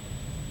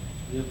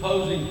 the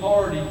opposing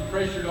party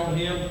pressured on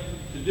him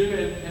to do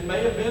it, and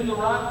may have been the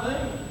right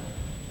thing.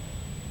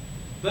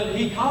 But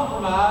he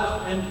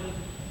compromised, and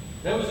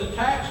there was a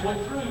tax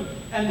went through.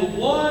 And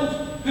the ones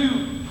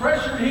who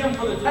pressured him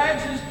for the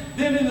taxes,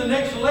 then in the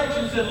next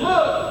election said,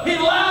 look, he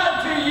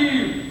lied to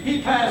you.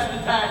 He passed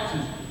the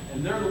taxes.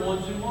 And they're the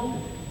ones who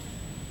wanted it.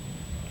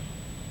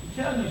 I'm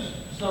telling you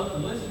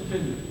something, listen to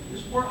me.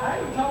 I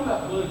ain't talking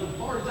about political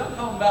parties. I'm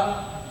talking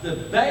about the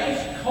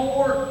base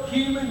core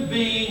human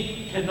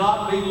being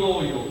cannot be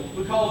loyal.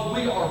 Because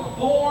we are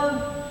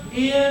born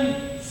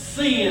in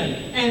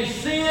sin. And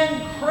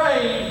sin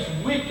craves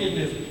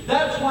wickedness.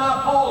 That's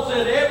why Paul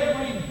said,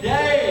 every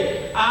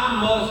day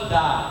I must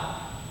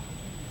die.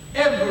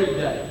 Every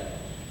day.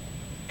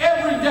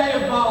 Every day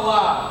of my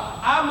life.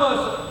 I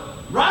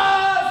must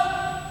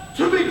rise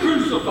to be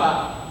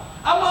crucified.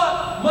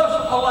 I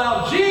must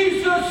allow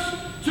Jesus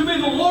to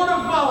be the Lord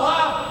of my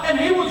life. And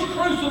He was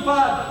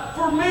crucified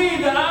for me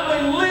that I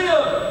may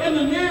live in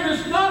the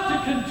newness, not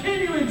to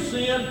continue in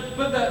sin,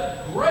 but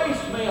that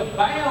grace may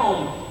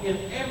abound in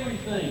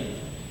everything.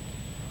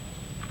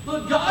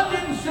 Look, God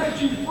didn't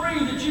set you free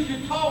that you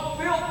could talk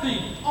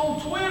filthy on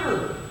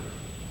Twitter.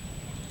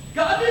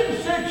 God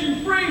didn't set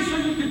you free so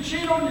you could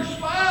cheat on your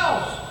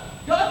spouse.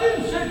 God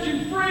didn't set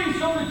you free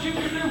so that you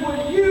could do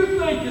what you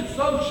think is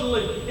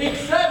socially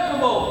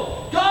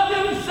acceptable. God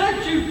didn't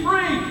set you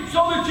free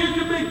so that you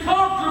could be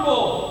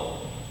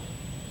comfortable.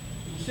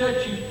 He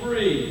set you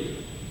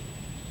free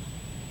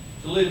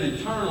to live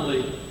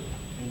eternally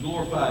and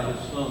glorify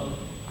His Son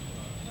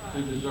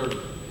who deserves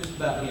it. It's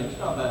about Him. It's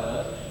not about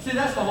us. See,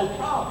 that's the whole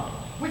problem.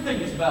 We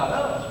think it's about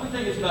us. We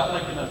think it's about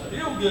making us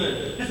feel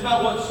good. It's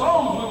about what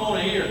songs we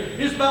want to hear.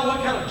 It's about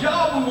what kind of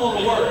job we want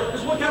to work.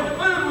 It's what kind of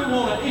food we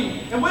want to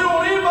eat. And we don't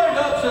want anybody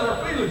to upset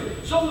our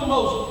feelings. Some of the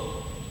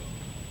most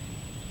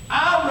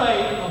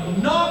irate,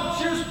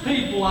 obnoxious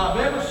people I've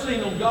ever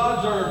seen on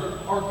God's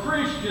earth are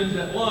Christians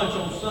at lunch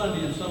on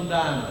Sunday in some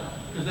diner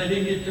because they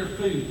didn't get their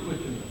food quick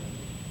enough.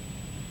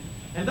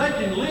 And they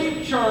can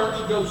leave church,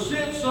 go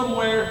sit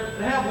somewhere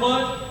and have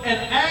lunch and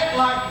act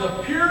like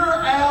the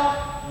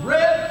pure-out,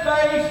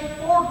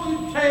 red-faced,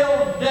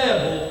 forky-tailed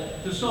devil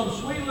to some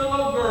sweet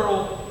little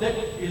girl that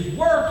is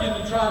working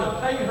to try to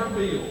pay her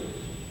bills.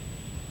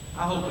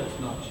 I hope that's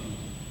not you.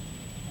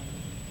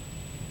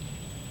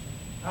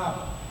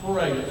 I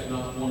pray it's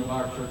not one of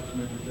our church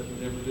members that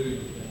would ever do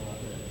anything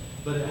like that.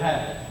 But it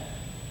happened.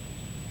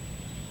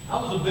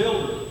 I was a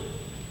builder.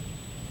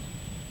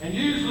 And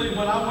usually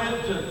when I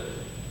went to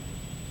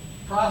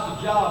price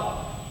a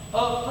job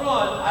up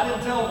front, I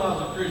didn't tell them I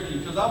was a Christian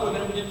because I would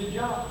never get the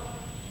job.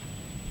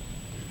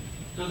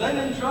 Because they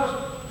didn't trust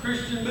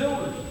Christian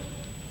builders.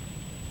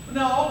 But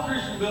now, all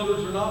Christian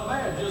builders are not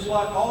bad, just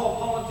like all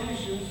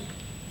politicians.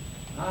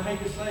 I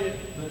hate to say it,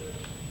 but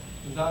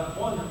because I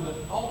wonder, but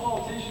all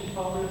politicians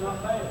probably are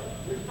not bad.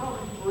 There's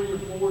probably 3 or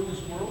 4 in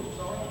this world. It's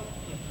all right.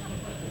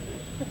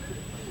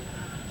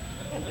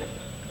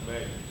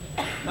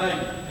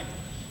 Maybe.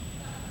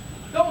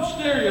 Don't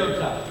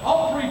stereotype.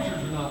 All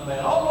preachers are not bad.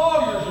 All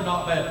lawyers are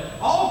not bad.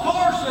 All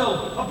car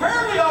salesmen.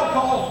 Apparently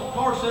all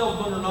car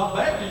salesmen are not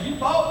bad because you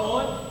bought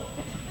one.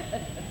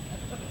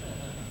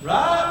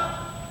 Right?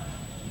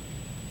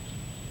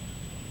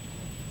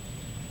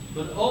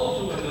 But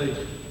ultimately,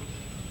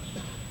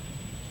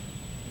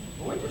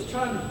 are we just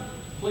trying to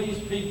please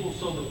people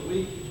so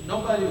that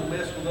nobody will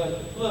mess with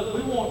us? Look,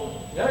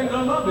 that ain't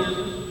none of my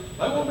business.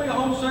 They want to be a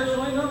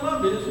homosexual, ain't none of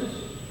my business.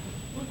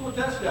 Look what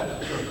that's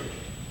got to do.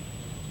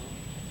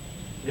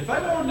 If they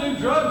want to do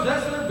drugs,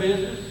 that's their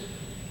business.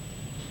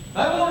 They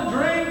want to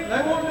drink,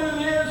 they want to do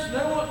this,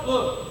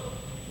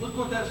 look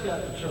what that's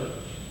got to church.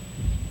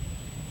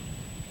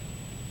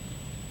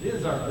 It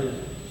is our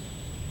business.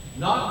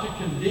 Not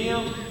to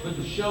condemn, but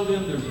to show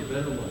them there's a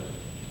better way.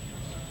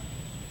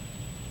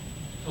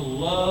 To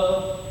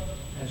love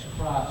as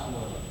Christ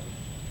loved.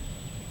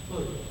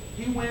 Look,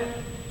 He went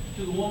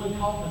to the woman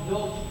caught in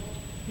adultery.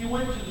 He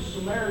went to the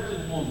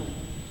Samaritan woman.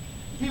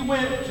 He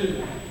went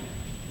to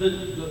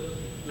the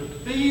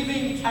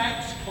thieving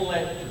tax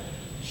collector.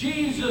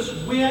 Jesus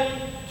went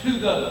to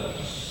the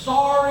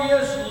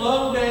sorriest,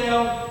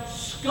 low-down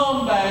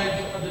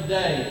scumbags of the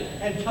day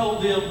and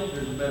told them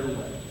there's a better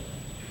way.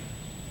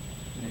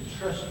 And they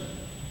trusted him.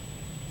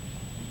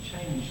 He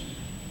changed it.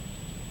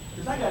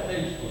 Because I got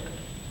news for you.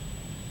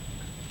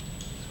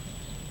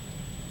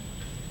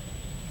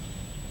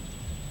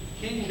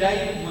 If King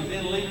David was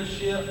in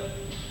leadership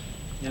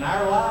in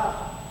our life,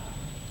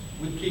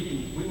 we'd keep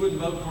him. We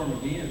wouldn't vote for him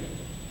again.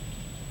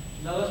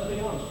 Now let's be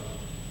honest.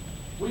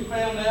 We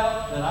found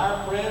out that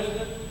our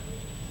president,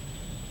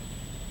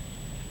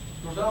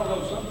 of course I don't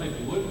know, some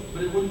people wouldn't,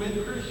 but it wouldn't be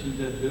the Christians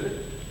that do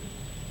it.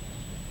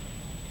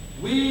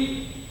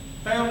 We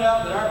found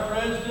out that our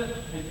president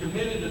had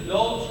committed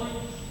adultery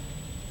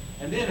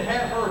and then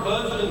had her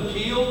husband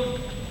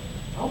killed.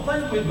 I don't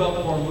think we'd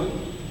vote for him, would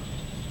we?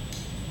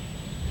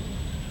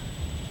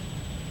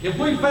 If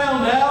we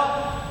found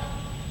out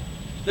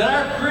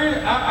that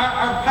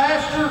our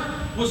pastor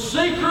was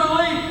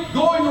secretly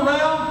going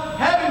around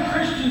having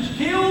Christians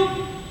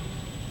killed,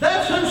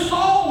 that's who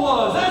Saul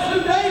was. That's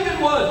who David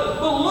was.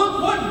 But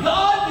look what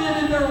God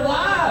did in their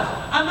lives.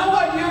 I know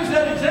I use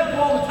that example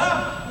all the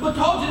time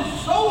because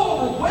it's so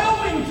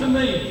overwhelming to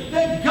me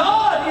that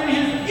God, in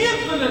His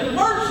infinite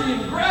mercy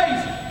and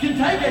grace, can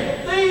take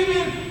a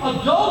thieving,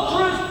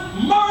 adulterous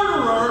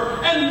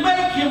murderer and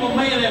make him a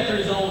man after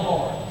His own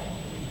heart.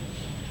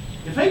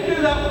 If He can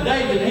do that with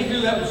David, He can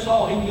do that with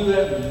Saul, He can do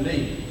that with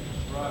me.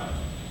 Right.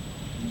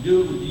 He can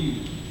do it with you.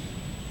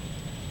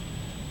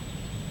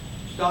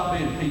 Stop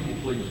being people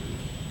pleasers.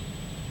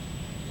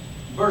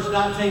 Verse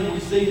 19, we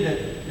see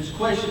that this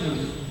question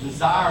of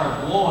desire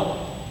of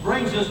want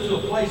brings us to a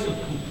place of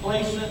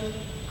complacent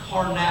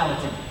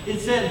carnality. It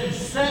said he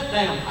sat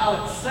down,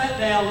 Pilate sat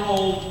down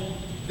on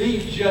the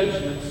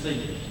judgment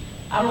seat.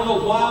 I don't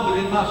know why, but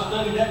in my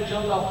study that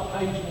jumped off the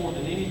page more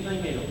than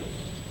anything else.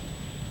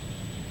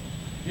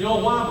 You know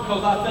why?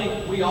 Because I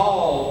think we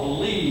all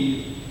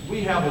believe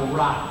we have a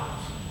right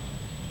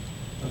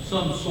of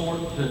some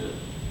sort to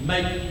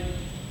make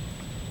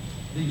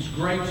these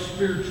great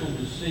spiritual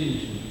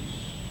decisions.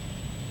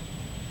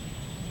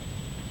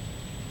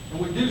 And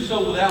we do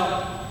so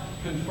without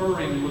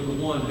conferring with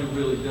the one who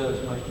really does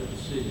make the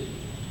decision.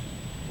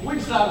 We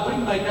decide we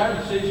can make our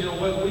decision on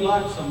whether we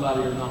like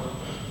somebody or not.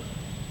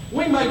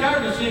 We make our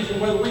decision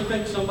whether we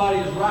think somebody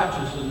is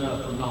righteous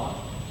enough or not.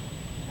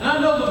 And I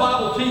know the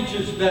Bible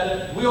teaches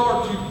that we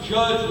are to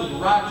judge with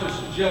righteous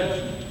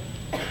judgment.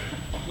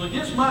 Look,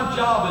 it's my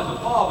job as a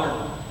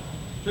father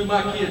who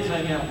my kids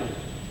hang out with.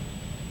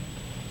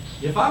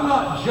 If I'm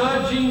not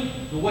judging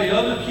the way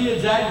other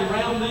kids act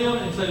around them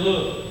and say,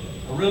 look,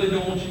 I really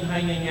don't want you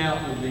hanging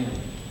out with them,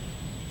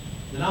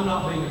 then I'm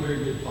not being a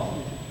very good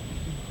father.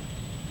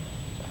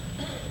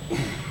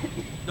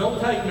 Don't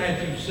take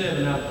Matthew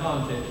 7 out of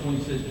context when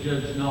he says,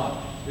 judge not,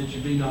 that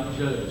you be not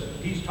judged.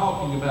 He's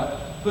talking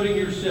about putting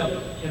yourself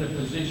in a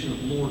position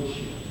of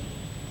lordship,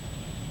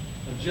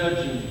 of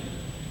judging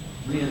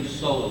men's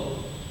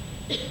souls.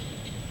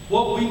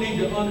 What we need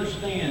to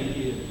understand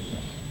is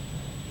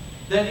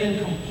that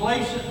in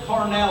complacent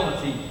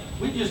carnality,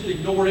 we just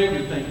ignore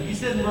everything. He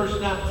said in verse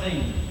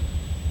 19,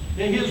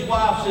 that his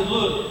wife said,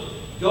 look,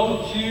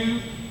 don't you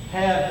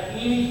have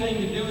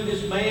anything to do with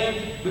this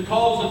man?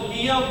 Because of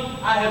him,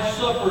 I have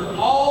suffered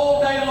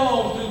all day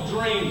long through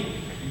dreams.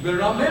 You better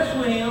not mess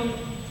with him.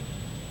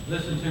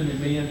 Listen to me,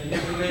 men.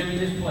 Every man in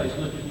this place,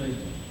 look at me.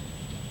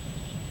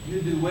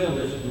 You do well to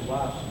listen to your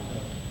wife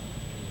sometimes.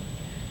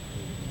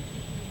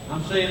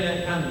 I'm saying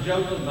that kind of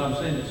joking, but I'm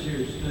saying it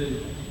serious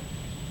too.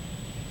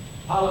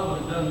 Pilate would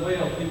have done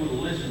well if he would have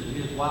listened to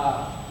his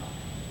wife.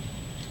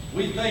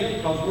 We think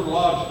because we're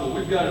logical,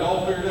 we've got it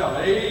all figured out.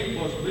 A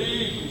plus B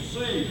equals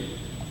C.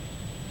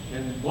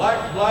 And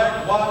black's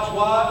black, white's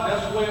white,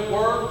 that's the way it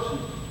works. And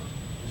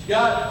it's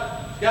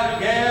got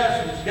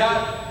gas, and it's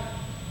got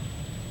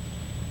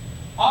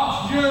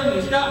oxygen, and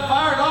it's got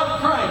fire, not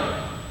to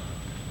crank.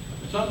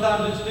 But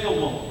sometimes it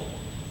still won't.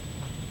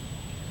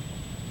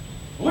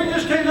 We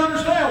just can't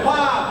understand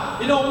why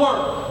it don't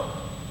work.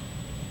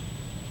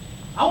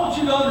 I want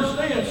you to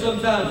understand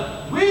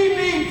sometimes we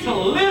need to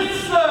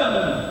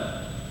listen.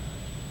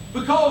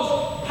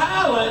 Because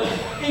Pilate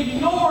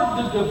ignored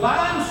the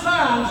divine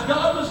signs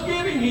God was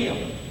giving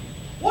him.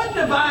 What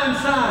divine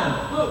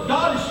sign? Look,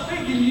 God is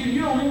speaking to you,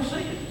 you don't even see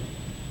it.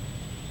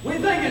 We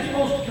think it's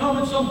supposed to come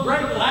in some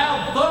great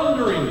loud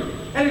thundering,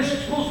 and it's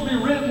supposed to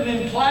be written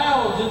in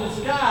clouds in the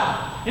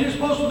sky, and it's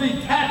supposed to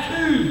be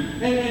tattooed,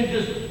 and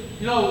just,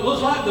 you know,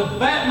 looks like the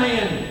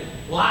Batman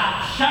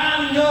light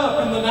shining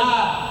up in the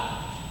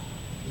night.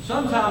 And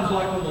sometimes,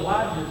 like when the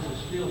light gets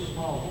a still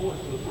small voice,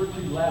 but we're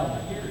too loud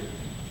to hear it.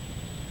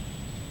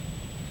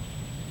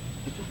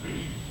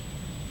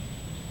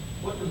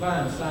 What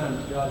divine sign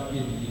has God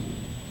given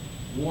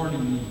you,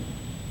 warning you,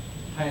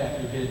 path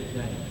you're headed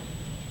down?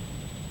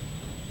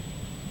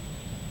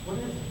 What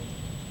is it?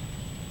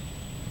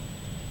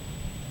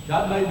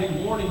 God may be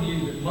warning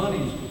you that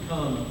money's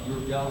become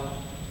your God.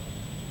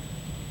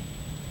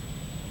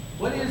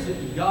 What is it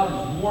that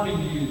God is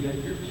warning you that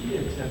your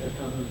kids have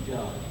become your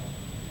God?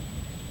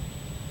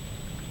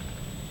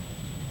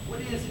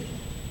 What is it?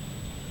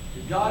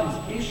 That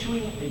God is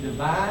issuing a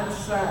divine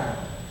sign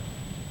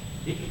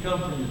It can come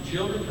from your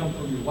children, come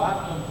from your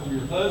wife, come from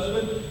your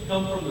husband,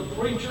 come from the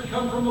preacher,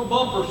 come from a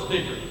bumper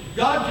sticker.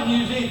 God can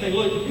use anything.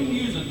 Look, if He can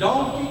use a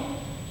donkey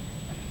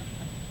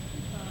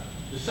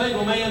to save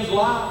a man's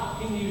life,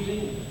 He can use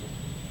anything.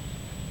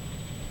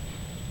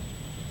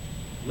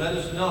 Let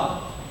us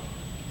not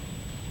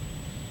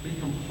be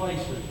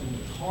complacent in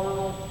the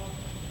carnal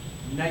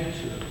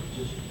nature of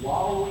just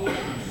wallowing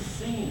in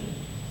sin.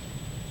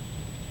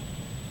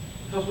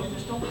 Because we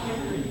just don't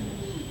care anymore.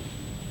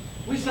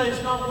 We say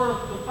it's not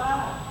worth the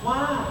fight.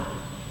 Why?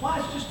 Why?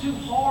 It's just too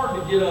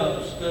hard to get up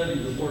and study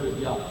the Word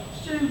of God.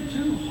 It's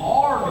too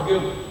hard to go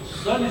to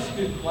Sunday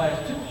school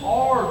class. Too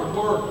hard to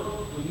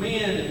work with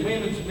men and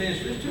women's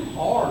ministry. It's too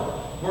hard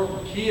to work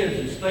with kids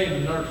and stay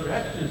in the nursery.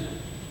 That's just,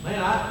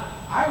 man,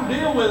 I can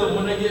deal with them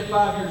when they get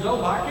 5 years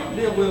old. I can't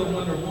deal with them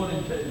when they're 1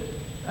 and 2.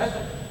 That's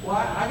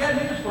why I got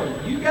news for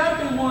you. You got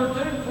to be 1 or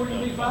 2 before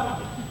you be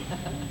 5.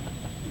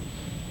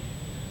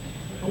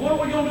 And what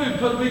are we going to do?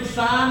 Put a big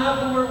sign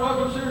up when we're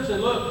welcome here and say,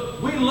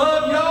 look, we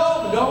love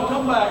y'all, but don't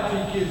come back till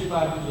your kids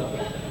 5 years old.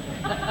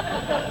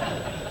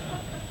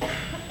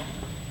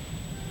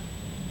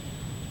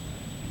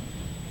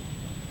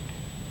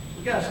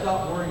 We got to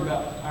stop worrying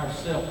about our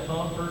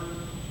self-comfort,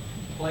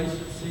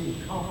 complacency,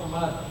 and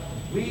compromise.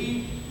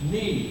 We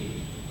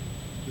need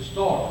to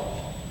start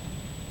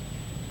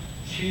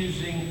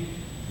choosing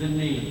the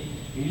need.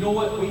 And you know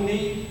what we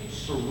need?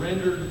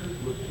 Surrendered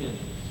repentance.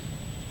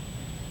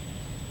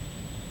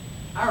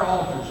 Our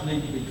altars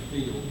need to be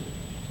filled.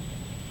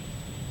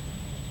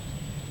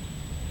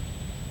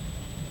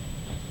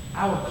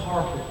 Our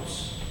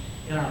carpets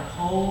in our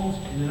homes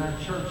and in our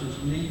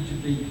churches need to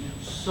be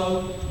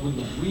soaked with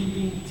the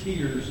weeping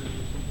tears of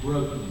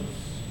brokenness.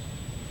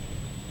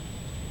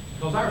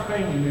 Because our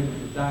family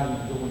members are dying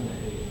and going to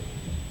hell.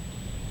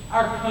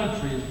 Our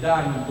country is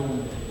dying and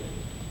going to hell.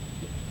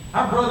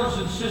 Our brothers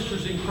and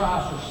sisters in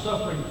Christ are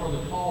suffering for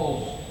the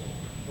cause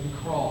of the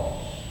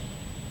cross.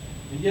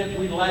 And yet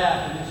we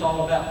laugh and it's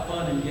all about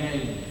fun and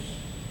games.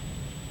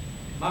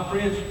 My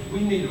friends, we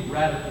need a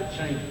radical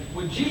change.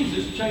 When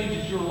Jesus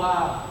changes your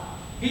life,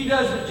 He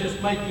doesn't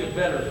just make you a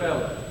better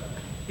fellow.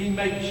 He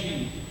makes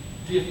you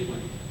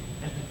different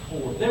at the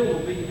core. There will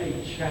be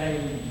a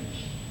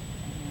change.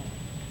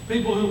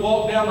 People who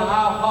walk down the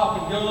aisle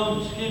popping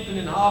gum, skipping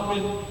and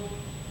hopping,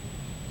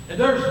 and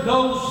there's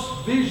no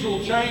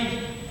visual change,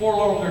 before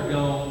long they're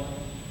gone.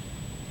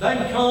 They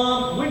can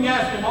come, we can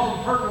ask them all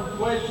the pertinent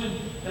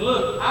questions, and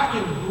look, I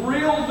can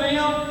grill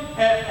them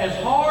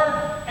as hard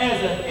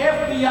as an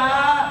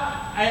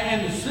FBI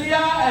and the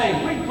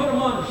CIA. We can put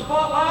them under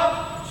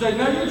spotlight, say,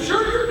 now you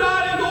sure you're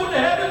dying and going to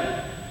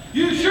heaven?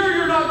 You sure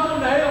you're not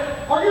going to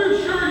hell? Are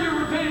you sure you're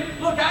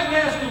repenting? Look, I can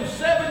ask them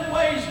 7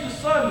 ways to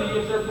Sunday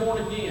if they're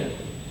born again.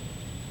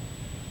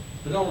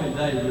 But only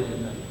they really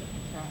know.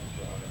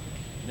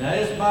 Now,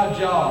 it's my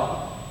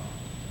job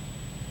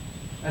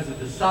as a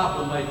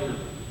disciple maker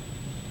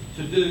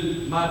to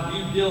do my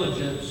due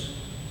diligence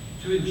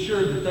to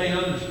ensure that they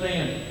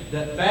understand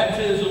that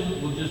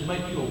baptism will just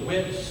make you a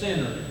wet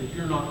sinner if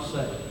you're not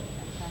saved.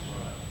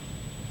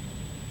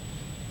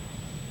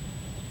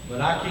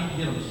 But I can't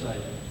get them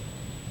saved.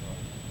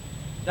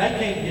 They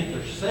can't get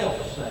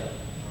themselves saved.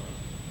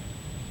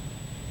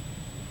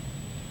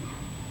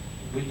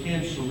 We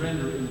can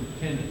surrender in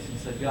repentance and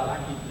say, God,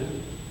 I can't do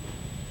it.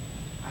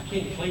 I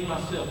can't clean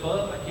myself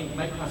up. I can't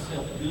make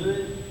myself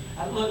good.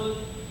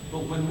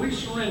 But when we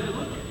surrender,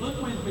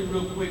 look with me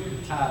real quick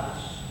to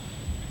Titus.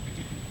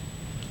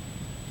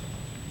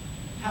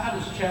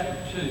 Titus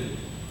chapter 2.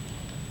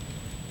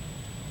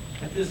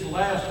 At this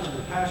last of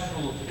the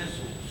pastoral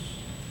epistles,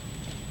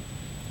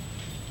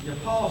 the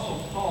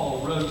Apostle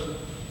Paul wrote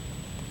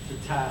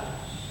to Titus.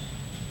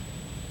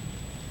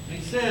 And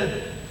he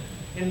said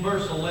in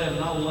verse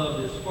 11, I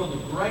love this, for the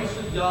grace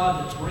of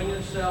God that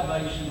bringeth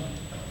salvation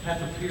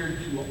hath appeared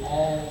to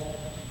all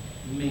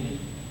men,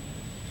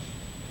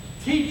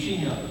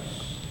 teaching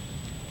us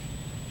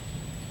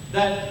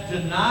that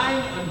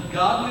denying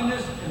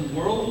ungodliness and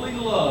worldly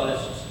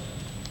lusts,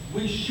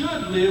 we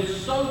should live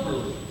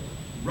soberly,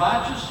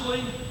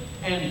 righteously,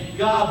 and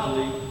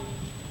godly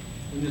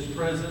in this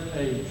present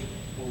age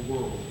or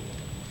world.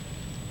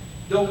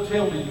 Don't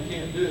tell me you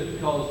can't do it,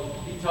 because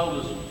He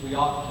told us we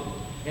ought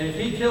to. And if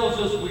He tells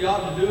us we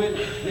ought to do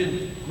it,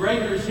 then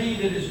greater is He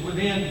that is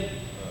within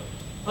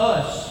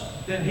us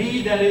than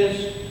he that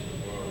is.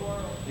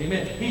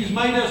 Amen. He's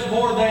made us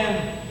more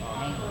than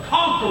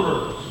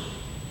conquerors.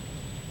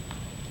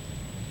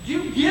 Do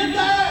you get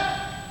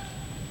that?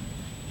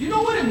 Do you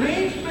know what it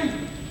means to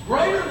be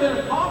greater than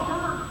a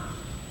conqueror?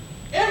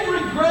 Every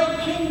great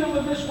kingdom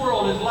of this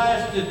world has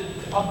lasted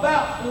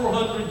about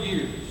 400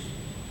 years.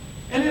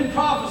 And in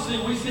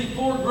prophecy, we see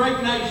 4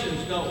 great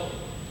nations go.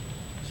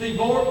 See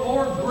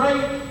 4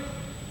 great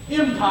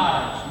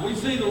empires. We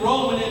see the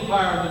Roman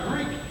Empire, the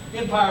Greek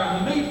Empire,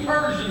 the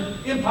Mede-Persian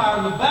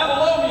Empire, the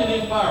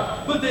Babylonian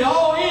Empire. But they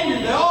all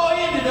ended. They're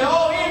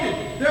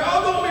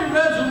all going to be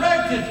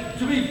resurrected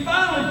to be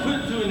finally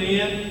put to an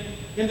end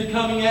in the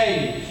coming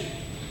age.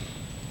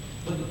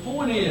 But the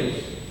point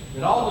is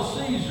that all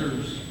the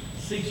Caesars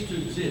cease to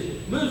exist.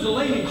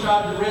 Mussolini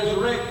tried to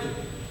resurrect it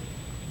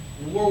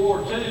in World War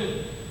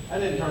II. That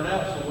didn't turn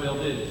out so well,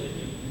 did it?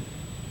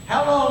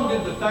 How long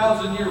did the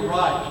 1,000-Year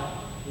Reich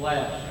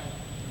last?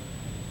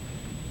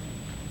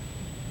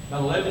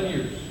 About 11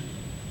 years.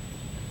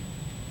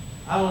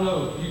 I don't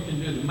know if you can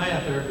do the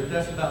math there, but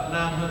that's about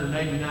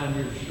 989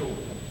 years short.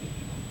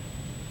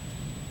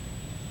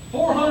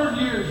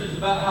 400 years is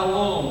about how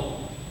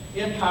long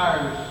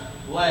empires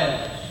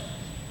last.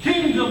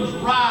 Kingdoms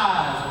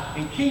rise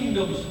and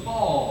kingdoms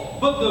fall.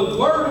 But the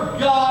Word of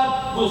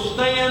God will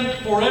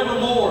stand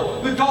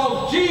forevermore.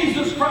 Because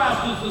Jesus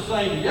Christ is the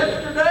same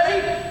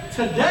yesterday,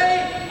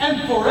 today,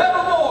 and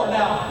forevermore.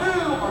 Now,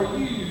 who are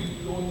you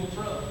going to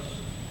trust?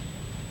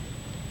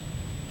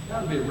 There's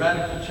got to be a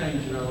radical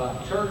change in our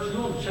life. Church,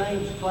 you want to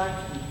change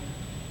Claxton?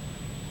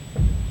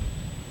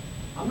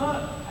 I'm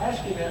not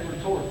asking that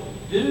rhetorically.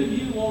 Do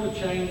you want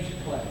to change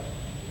Claxton?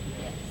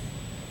 Yes.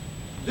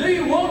 Do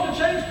you want to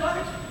change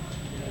Claxton?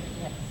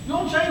 You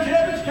want to change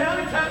Evans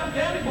County, Tatum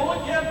County,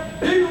 Boyd County?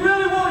 Do you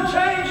really want to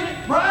change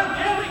it, Bryan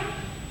County?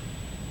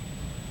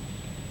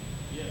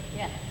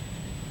 Yes.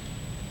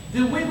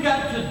 Then we've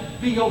got to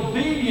be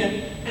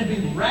obedient and be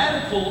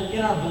radical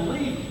in our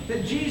belief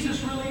that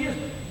Jesus really is.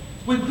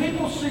 When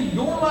people see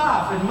your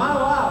life and my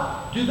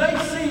life, do they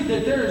see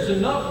that there is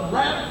enough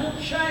radical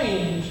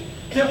change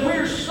that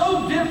we're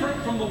so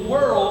different from the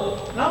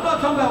world? And I'm not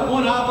talking about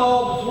one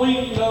eyeball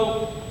between,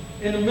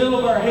 in the middle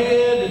of our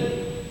head, and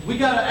we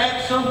got to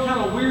act some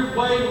kind of weird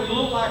way. We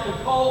look like a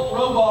cult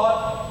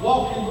robot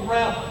walking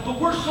around. But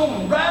we're so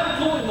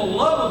radical in the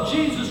love of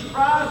Jesus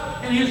Christ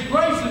and His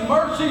grace and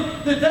mercy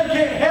that they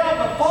can't help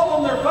but fall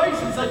on their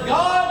face and say,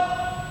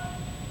 God,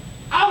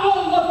 I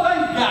want what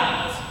they've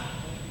got.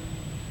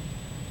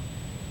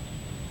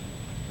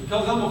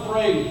 Because I'm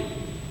afraid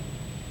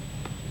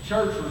the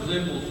church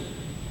resembles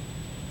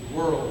the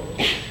world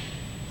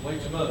way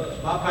too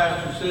much. My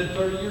pastor said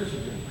 30 years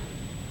ago,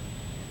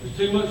 there's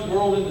too much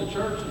world in the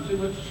church and too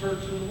much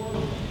church in the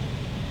world.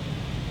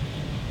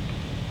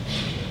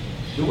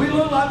 Do we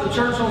look like the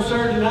church on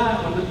Saturday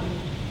night when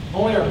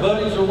only our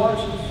buddies are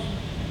watching us?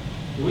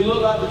 Do we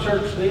look like the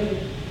church then?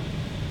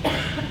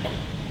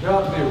 There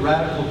ought to be a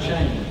radical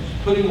change.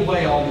 Putting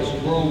away all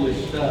this worldly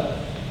stuff.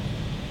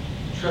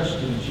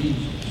 Trusting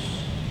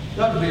Jesus.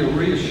 There ought to be a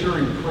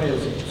reassuring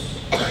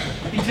presence.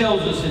 He tells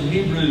us in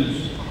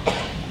Hebrews,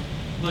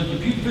 look,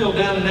 if you feel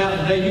down and out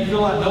today, you feel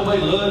like nobody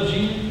loves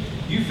you,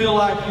 you feel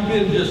like you've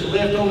been just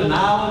left on an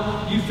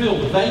island, you feel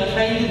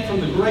vacated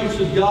from the grace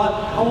of God,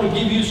 I want to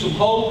give you some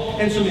hope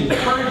and some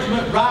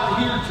encouragement right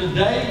here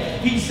today.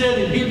 He said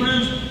in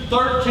Hebrews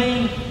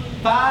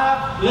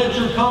 13:5, let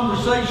your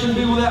conversation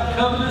be without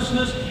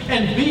covetousness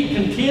and be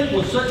content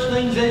with such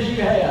things as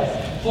you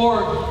have.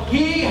 For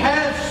He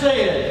has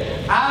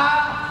said,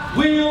 I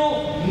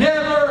will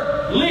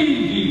never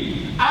leave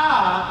you.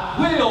 I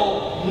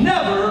will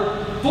never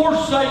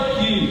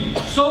forsake you,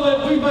 so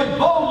that we may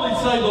boldly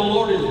say, the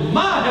Lord is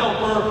my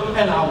helper,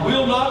 and I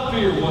will not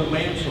fear what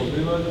man shall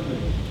do unto me.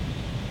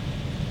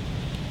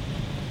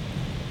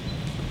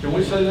 Can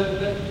we say that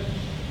today?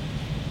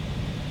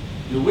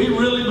 Do we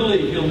really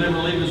believe He'll never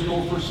leave us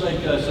nor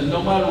forsake us, and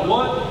no matter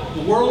what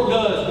the world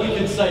does, we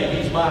can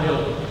say He's my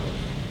helper?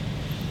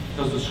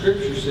 Because the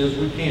Scripture says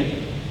we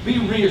can be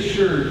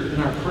reassured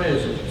in our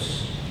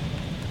presence.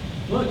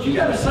 Look, you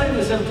got to say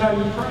this every time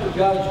you pray,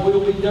 God's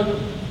will be done.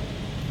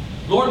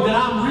 Lord, that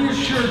I'm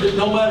reassured that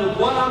no matter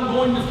what I'm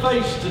going to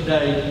face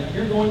today,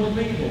 You're going to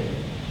be there.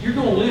 You're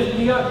going to lift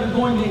me up. You're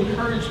going to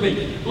encourage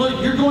me.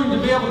 Look, You're going to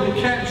be able to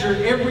capture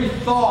every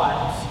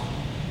thought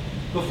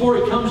before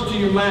it comes to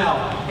your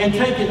mouth and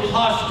take it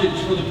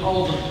hostage for the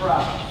cause of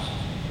Christ.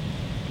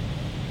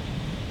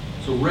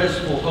 So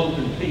restful hope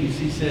and peace.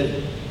 He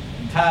said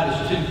in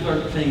Titus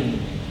 2:13,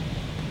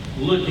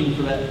 looking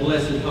for that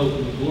blessed hope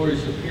and the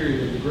glorious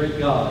appearing of the great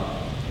God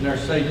and our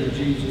Savior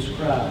Jesus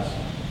Christ.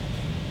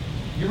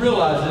 You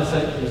realize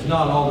this is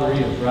not all there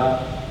is,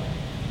 right?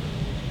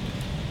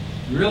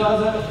 You realize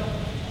that?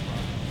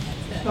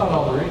 It's not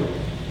all there is.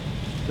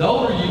 The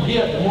older you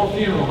get, the more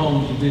funeral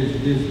homes you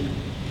visit.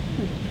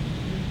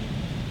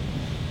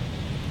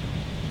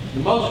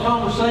 The most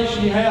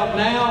conversation you have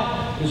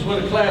now is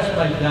when a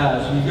classmate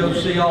dies and you go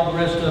see all the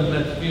rest of them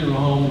at the funeral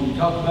home and you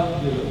talk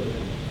about the good of it.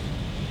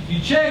 You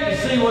check to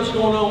see what's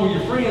going on with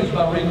your friends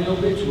by reading the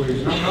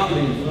obituaries, and I'm not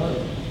being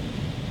funny.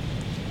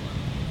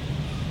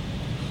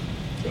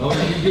 The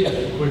older you get,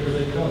 the quicker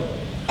they come.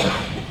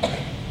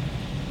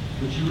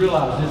 But you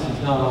realize this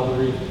is not all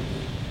there is.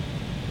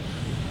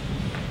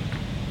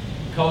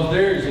 Because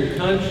there is a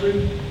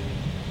country,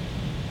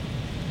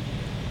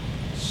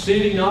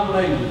 city not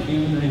made with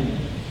human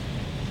hands.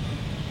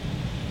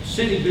 A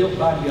city built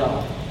by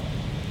God.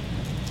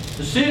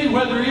 The city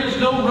where there is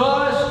no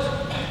rust,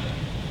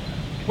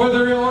 where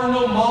there are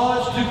no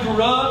moths to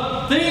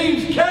corrupt,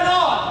 thieves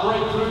cannot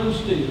break through and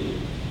steal.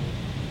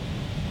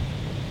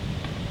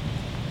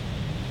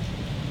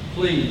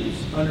 Please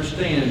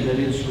understand that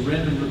in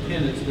surrendered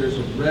repentance there's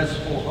a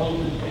restful hope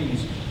and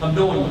peace of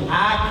knowing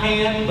I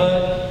can,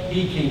 but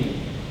He can.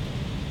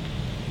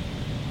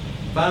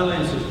 Finally,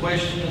 it's a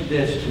question of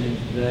destiny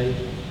today.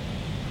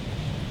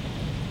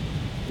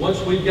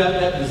 Once we've got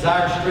that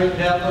desire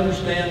straightened out,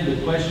 understand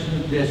the question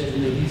of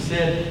destiny. He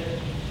said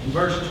in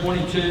verse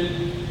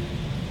 22,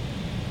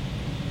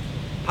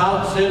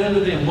 Pilate said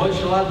unto them, What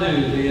shall I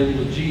do then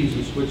with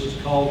Jesus, which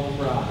is called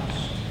the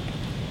Christ?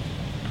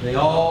 They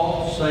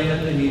all say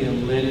unto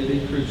him, Let him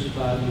be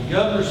crucified. And the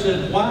governor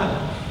said, Why?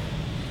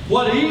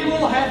 What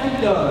evil hath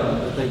he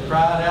done? But they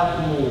cried out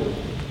the more,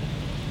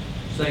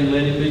 saying,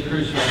 Let him be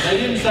crucified. They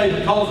didn't say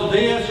because of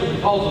this or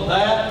because of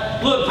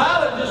that. Look,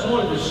 Pilate just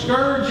wanted to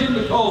scourge him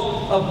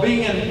because of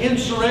being an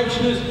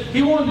insurrectionist.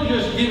 He wanted to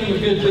just give him a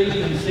good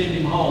beating and send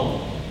him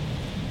home.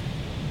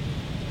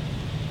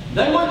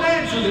 They wouldn't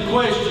answer the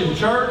question,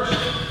 church.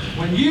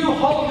 When you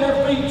hold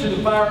their feet to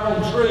the fire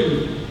on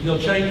truth, you'll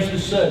change the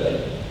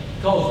subject.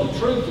 Because the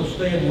truth will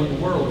stand when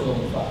the world's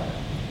on fire.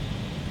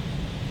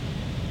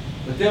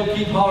 But they'll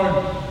keep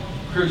hollering,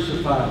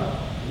 crucify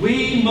him.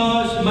 We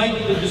must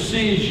make the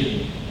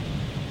decision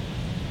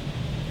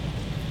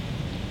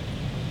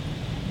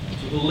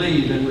to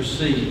believe and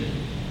receive.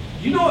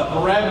 Do you know what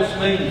Barabbas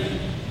means?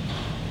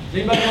 Does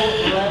anybody know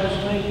what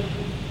Barabbas means?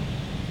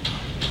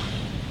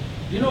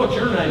 Do you know what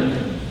your name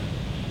means?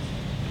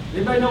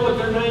 Anybody know what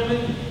their name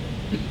means?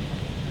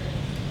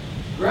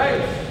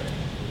 Grace.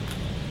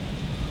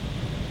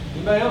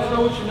 Anybody else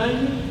know what your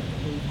name is?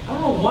 I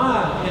don't know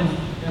why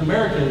in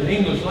America, in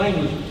English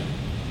language,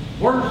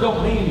 words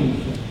don't mean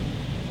anything.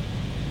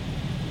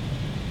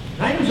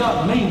 Names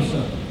ought to mean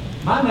something.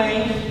 My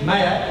name,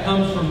 Matt,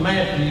 comes from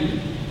Matthew,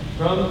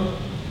 from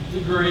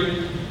the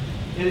Greek,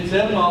 in its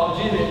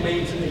etymology, and it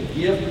means a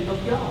gift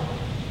of God.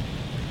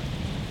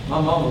 My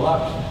mama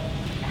likes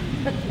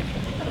that.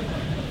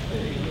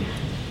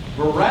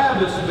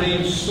 Barabbas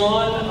means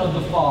son of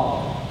the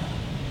Father.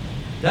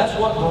 That's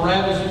what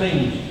Barabbas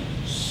means.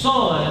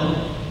 Son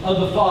of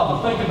the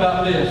Father. Think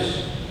about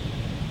this.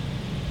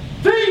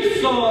 The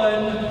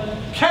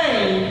Son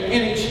came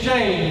in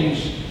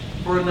exchange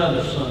for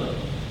another son.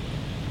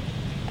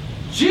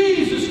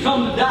 Jesus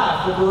come to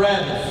die for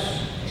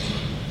Barabbas.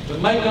 But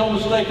make no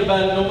mistake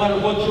about it, no matter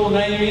what your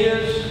name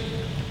is,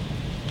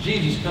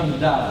 Jesus come to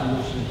die for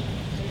your sins.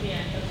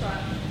 Amen. That's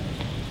right.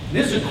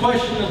 This is a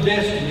question of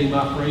destiny,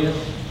 my friend.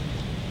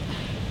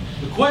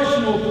 The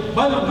question of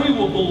whether we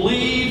will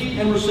believe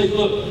and receive.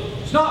 Look,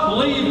 it's not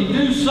believe and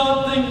do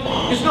something.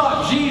 It's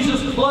not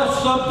Jesus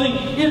plus something.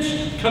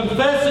 It's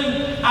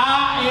confessing,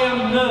 I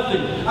am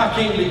nothing. I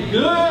can't be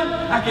good.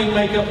 I can't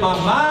make up my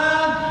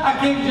mind. I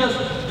can't just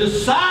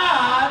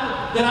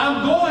decide that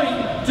I'm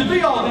going to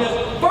be all this.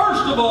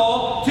 First of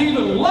all, to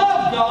even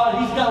love God,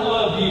 He's got to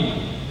love you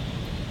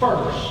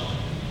first.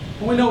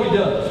 And we know He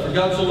does, for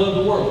God so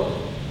loved the world.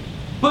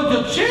 But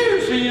to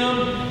choose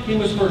Him, He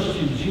must first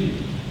choose you.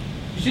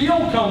 You see, you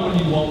don't come when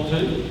you want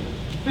to.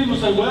 People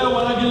say, well,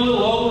 when I get a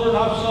little older and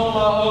I've sown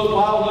my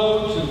wild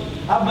oats and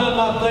I've done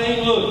my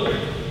thing, look,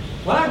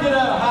 when I get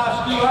out of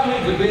high school, I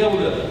need to be able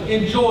to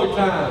enjoy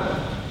time.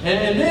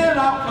 And then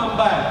I'll come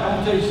back.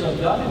 I'm going to tell you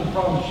something. I didn't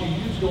promise you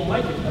you was going to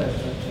make it past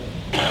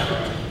that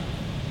time.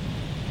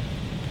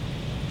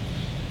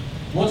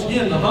 Once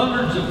again, the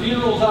hundreds of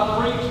funerals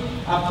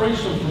I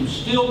preached them from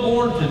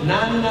stillborn to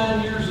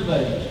 99 years of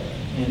age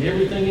and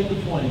everything in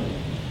between.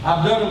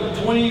 I've done them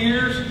for 20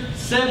 years,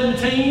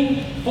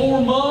 17,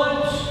 4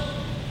 months.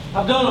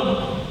 I've done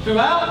them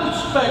throughout the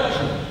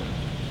spectrum.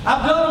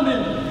 I've done them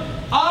in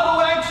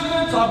auto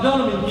accidents. I've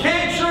done them in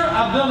cancer.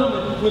 I've done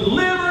them with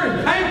liver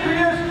and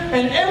pancreas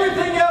and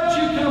everything else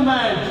you can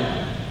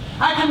imagine.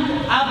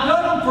 I've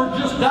done them for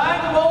just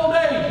dying of old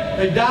age.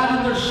 They died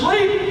in their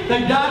sleep.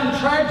 They died in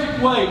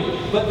tragic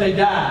ways, but they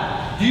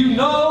died. Do you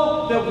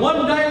know that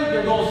one day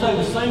they're going to say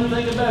the same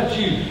thing about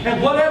you?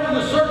 And whatever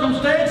the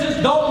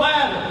circumstances, don't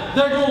matter.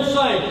 They're going to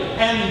say,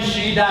 and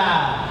she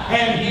died,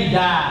 and he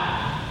died.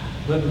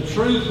 But the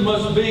truth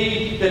must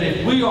be that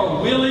if we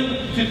are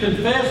willing to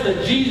confess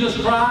that Jesus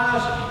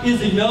Christ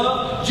is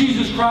enough,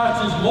 Jesus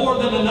Christ is more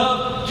than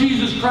enough,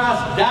 Jesus Christ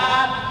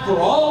died for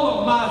all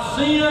of my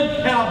sin,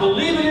 and I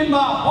believe it in my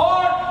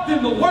heart,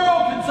 then the world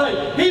can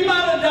say, He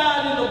might have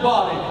died in the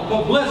body,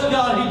 but bless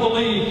God, He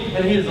believed,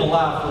 and He is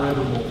alive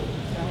forevermore.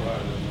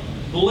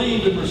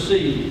 Believe and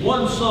receive.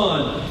 One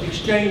son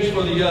exchanged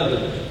for the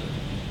other.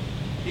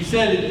 He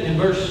said it in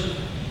verse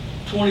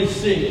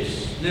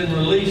 26. Then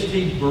released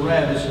he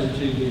Barabbas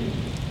unto them.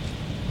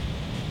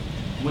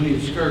 When he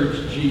had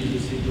scourged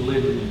Jesus, he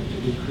delivered him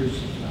to be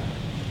crucified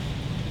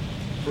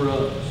for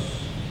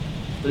us.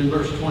 But in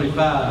verse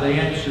 25, they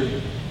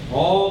answered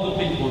all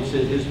the people and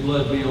said, His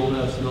blood be on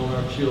us and on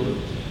our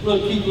children.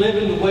 Look, keep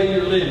living the way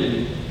you're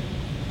living,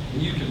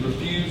 and you can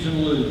refuse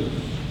and lose.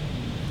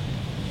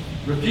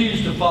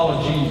 Refuse to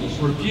follow Jesus.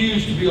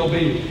 Refuse to be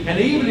obedient. And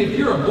even if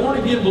you're a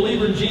born-again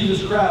believer in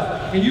Jesus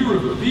Christ and you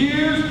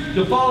refuse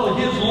to follow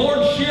His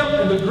lordship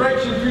and the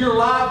direction for your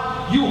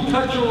life, you will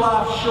cut your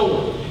life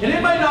short. And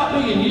it may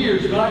not be in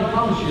years, but I can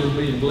promise you it'll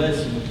be in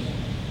blessings.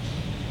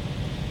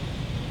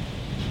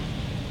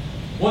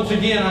 Once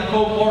again, I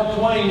quote Mark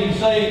Twain and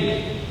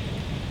say,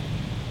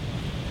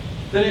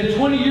 that in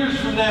 20 years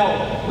from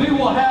now, we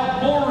will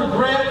have more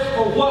regrets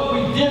for what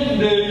we didn't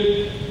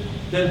do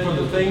than for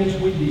the things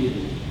we did.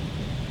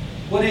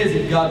 What is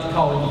it God's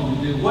calling you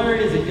to do? Where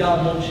is it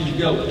God wants you to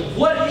go?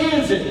 What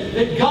is it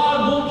that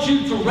God wants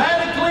you to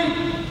radically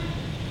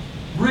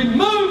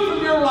remove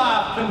from your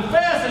life,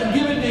 confess and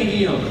give it to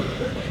Him,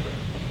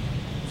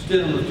 instead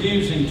of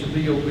refusing to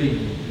be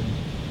obedient,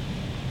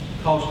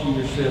 costing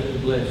yourself the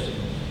blessing?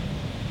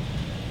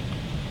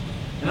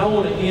 And I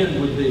want to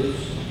end with this.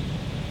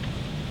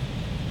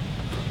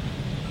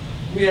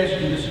 Let me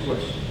ask you this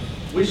question.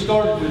 We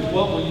started with,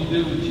 what will you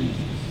do with Jesus?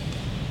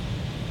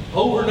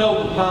 Over and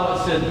over,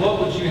 Pilate said, what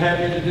would you have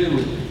me to do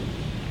with him?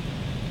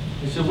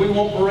 He said, we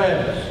want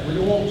Barabbas. We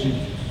don't want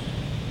Jesus.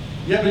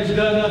 Yeah, but he's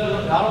done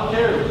nothing. I don't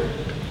care.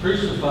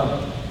 Crucify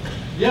him.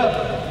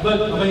 Yeah,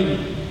 but,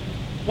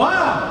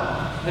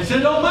 why? They said,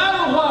 it don't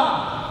matter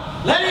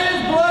why. Let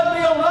His blood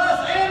be on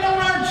us and on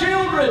our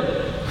children.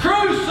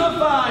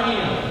 Crucify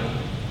Him.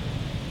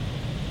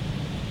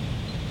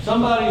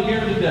 Somebody here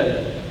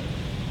today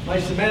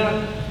may say,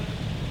 man,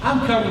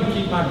 I'm coming to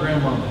keep my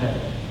grandmama happy.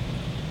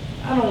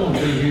 I don't want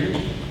to be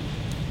here.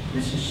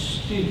 This is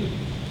stupid.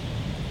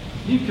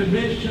 You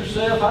convinced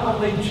yourself, I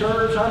don't need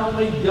church, I don't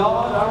need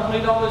God, I don't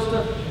need all this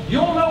stuff. You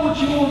don't know what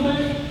you want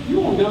to do? You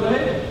want to go to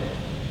hell.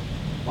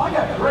 Well, I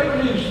got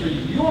great news for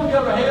you. You want to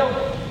go to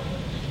hell?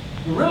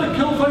 The really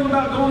cool thing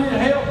about going into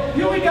hell,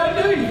 you ain't got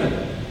to do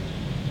anything.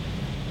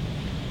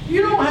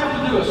 You don't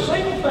have to do a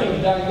single thing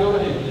to die and go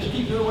to hell. Just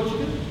keep doing what you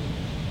do.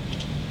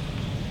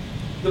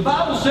 The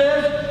Bible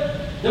says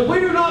that we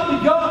do not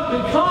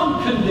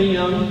become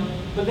condemned,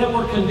 but that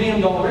we're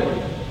condemned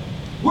already.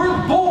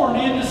 We're born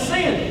into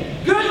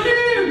sin. Good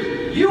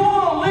news! You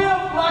want to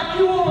live like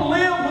you want to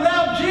live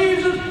without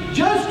Jesus?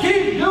 Just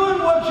keep doing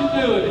what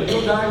you're doing and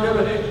you'll die and go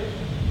to hell.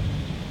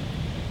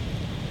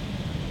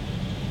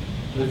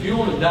 But if you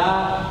want to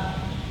die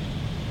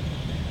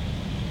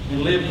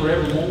and live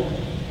forevermore,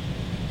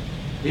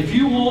 if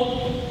you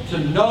want to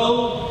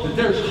know that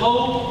there's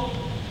hope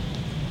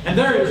and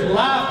there is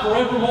life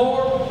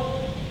forevermore,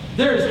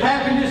 there is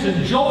happiness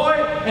and joy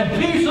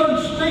and peace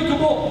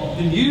unspeakable,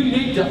 then you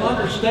need to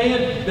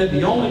understand that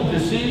the only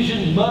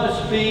decision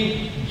must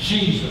be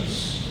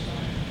Jesus.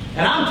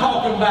 And I'm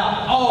talking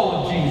about all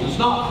of Jesus,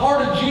 not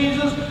part of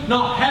Jesus,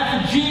 not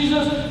half of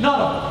Jesus, not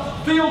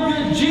a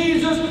feel-good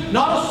Jesus,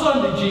 not a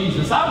Sunday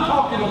Jesus. I'm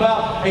talking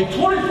about a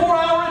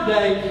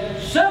 24-hour-a-day,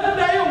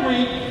 7-day a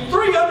week,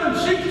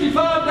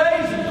 365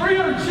 days and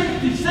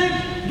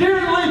 366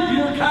 dear leap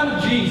year kind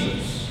of Jesus.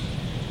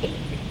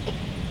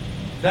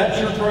 That's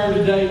your prayer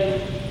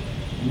today.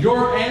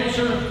 Your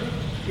answer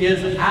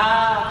is,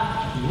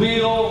 I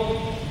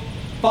will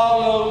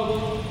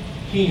follow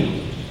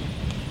Him.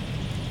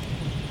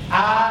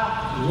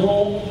 I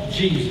want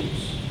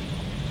Jesus.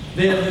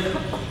 Then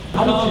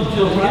I want you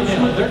to right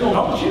now.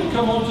 I want you to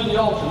come onto the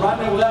altar right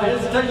now without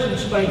hesitation,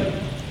 standing.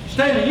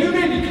 Standing. You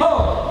need to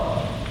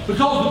come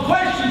because the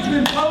question's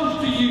been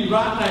posed to you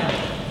right now.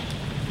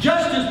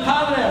 Just as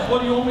Pilate asked,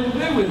 what do you want me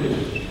to do with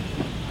him?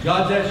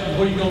 God's asking,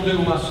 what are you going to do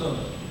with my son?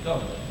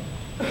 Come.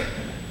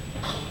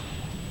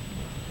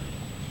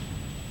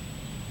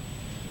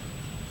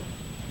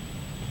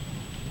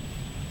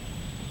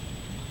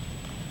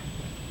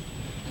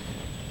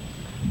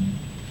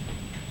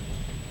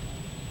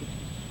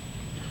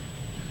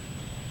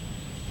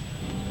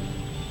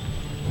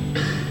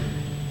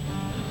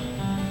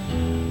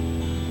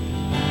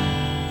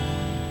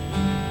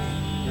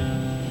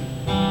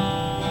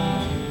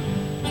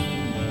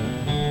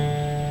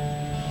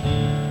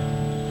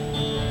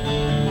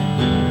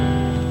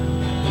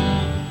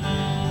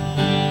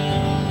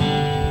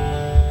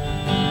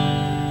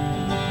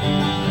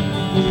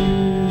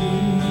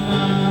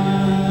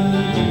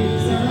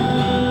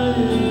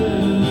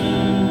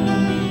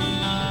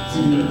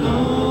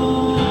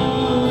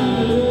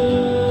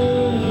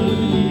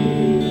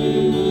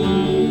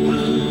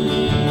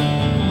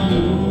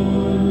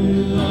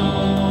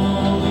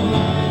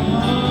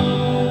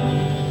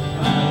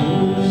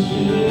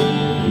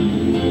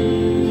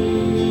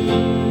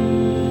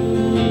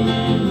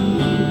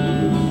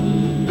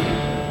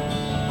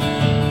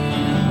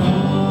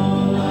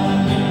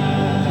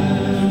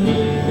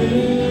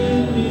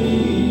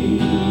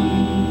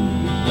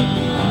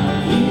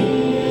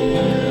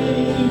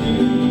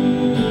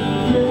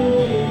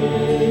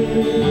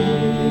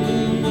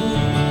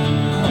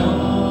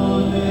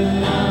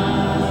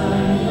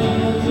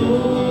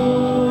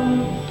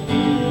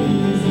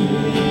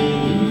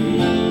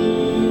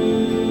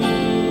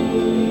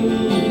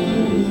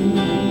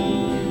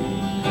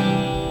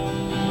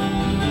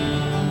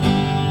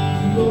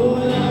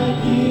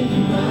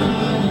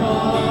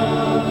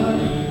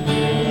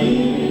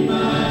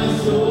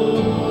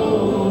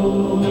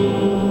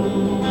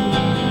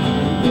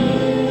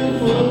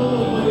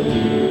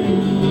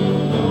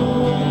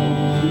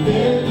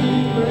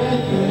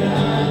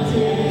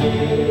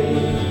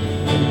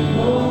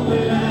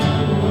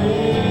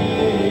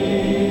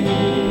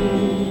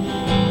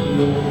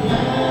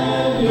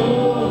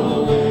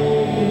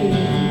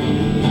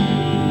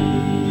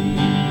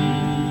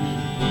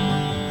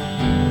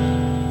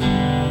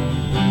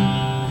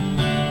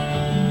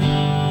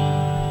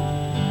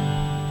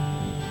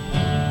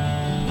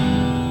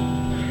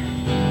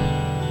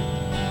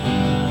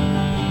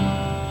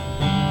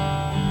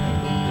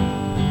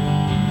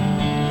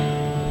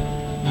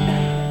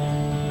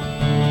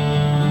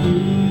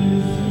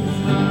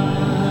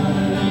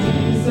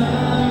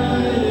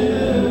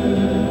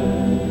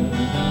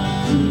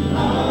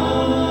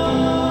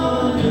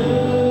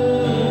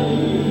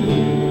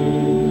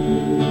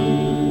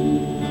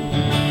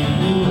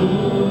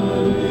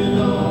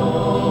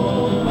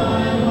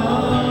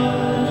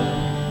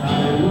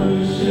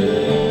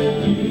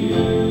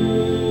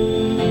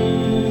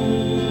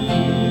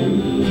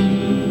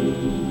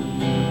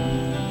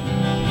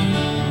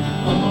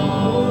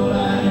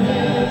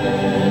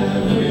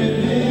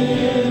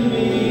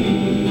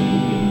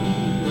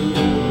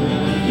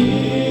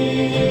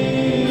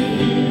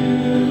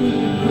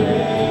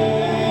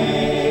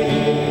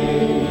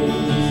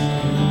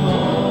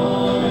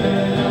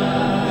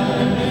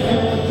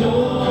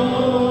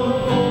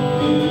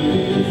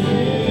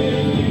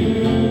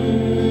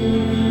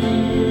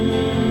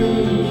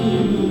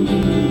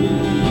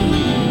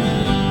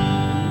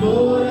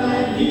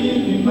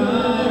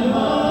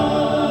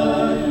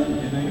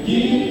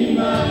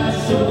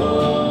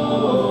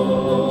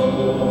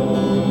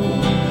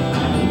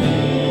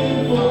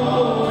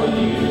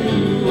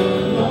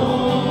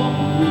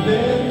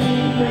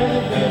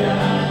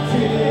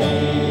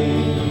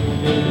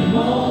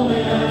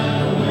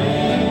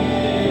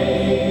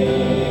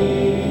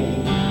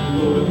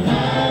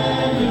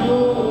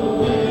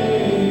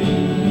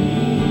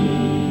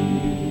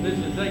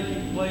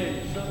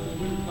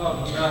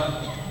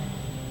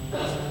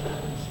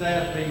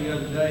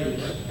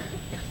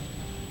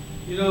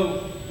 You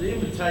know, the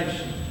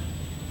invitation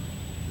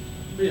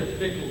can be a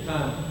fickle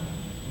time.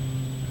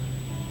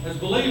 As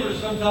believers,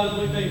 sometimes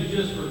we think it's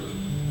just for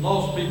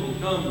lost people to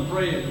come and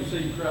pray and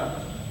receive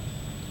Christ.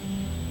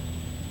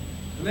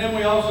 And then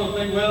we also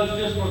think, well, it's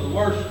just for the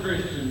worst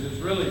Christians. It's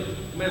really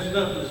messed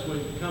up this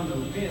week to come to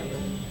repent.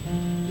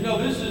 You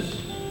know, this is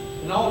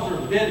an altar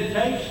of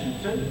dedication,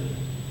 too.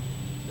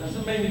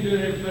 Doesn't mean you're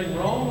doing everything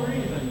wrong or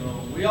anything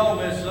wrong. We all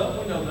mess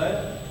up. We know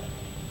that.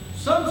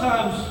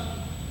 Sometimes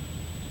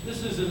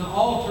this is an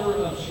altar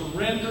of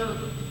surrender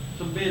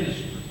to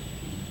ministry.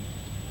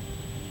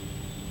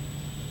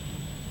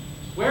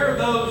 Where are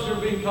those who are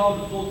being called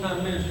to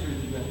full-time ministry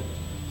today?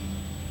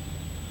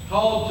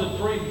 Called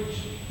to preach.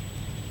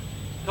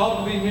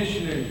 Called to be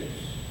missionaries.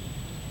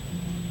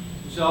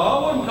 So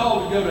I wasn't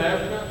called to go to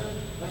Africa.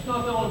 That's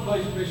not the only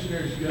place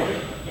missionaries go.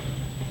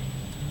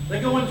 They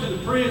go into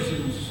the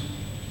prisons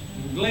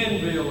in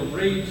Glenville and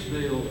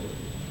Reedsville,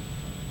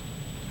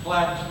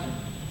 Claxton.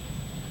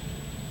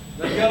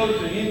 They go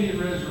to Indian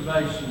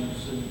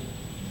reservations and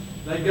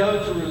they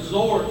go to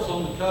resorts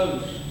on the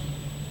coast.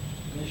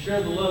 And they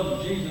share the love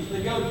of Jesus.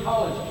 They go to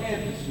college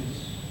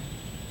campuses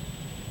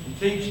and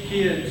teach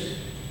kids,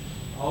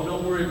 oh,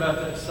 don't worry about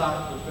that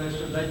psych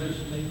professor. They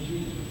just need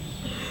Jesus.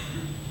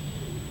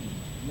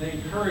 And they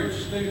encourage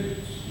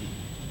students.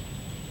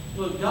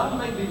 Look, God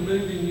may be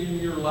moving in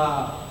your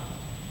life,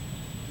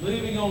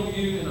 moving on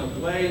you in a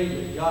way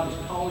that God is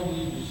calling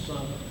you to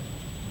something.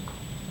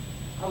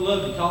 I'd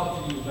love to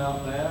talk to you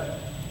about that.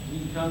 You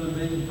can come to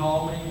me and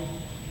call me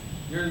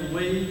during the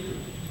week,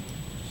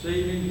 or this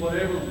evening,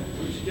 whatever.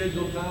 We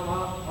schedule time.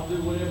 I'll do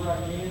whatever I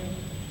can.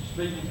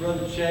 Speak with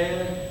Brother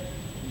Chad,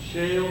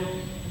 Michelle.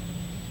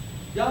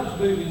 God's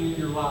moving in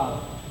your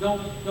life.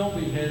 Don't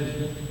be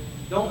hesitant.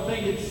 Don't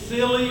think it's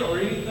silly or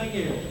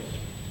anything else.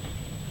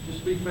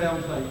 Just be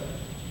found faithful.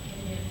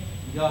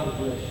 God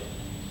will bless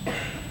you.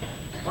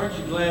 Aren't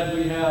you glad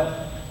we have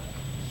a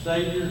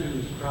Savior who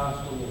is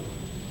Christ the Lord?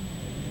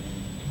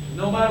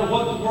 No matter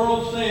what the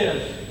world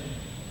says,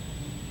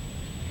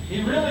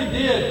 He really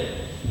did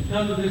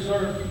come to this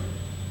earth.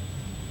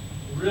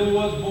 He really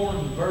was born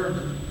of a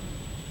virgin.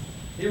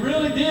 He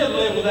really did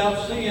live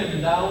without sin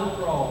and die on the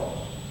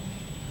cross.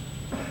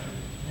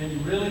 And He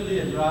really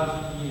did rise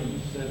again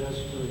and set us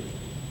free.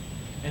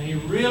 And He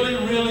really,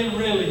 really,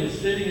 really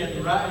is sitting at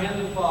the right hand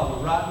of the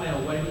Father right now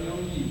waiting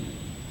on you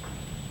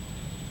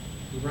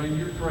to bring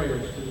your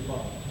prayers to the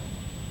Father.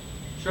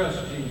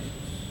 Trust Jesus.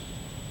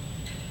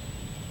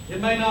 It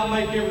may not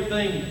make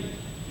everything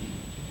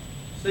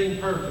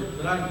seem perfect,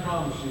 but I can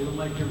promise you it'll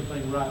make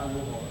everything right in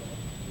your heart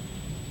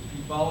if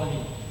you follow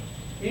Him.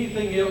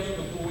 Anything else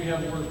before we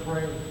have a word of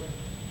prayer?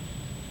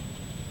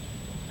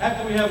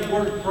 After we have a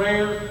word of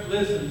prayer,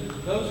 listen,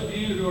 those of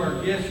you who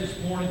are guests this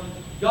morning,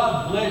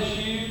 God bless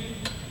you.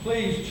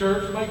 Please,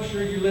 church, make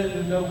sure you let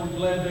them know we're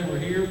glad they were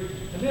here.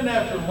 And then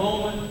after a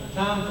moment,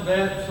 time for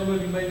that, some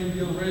of you may need to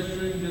go to the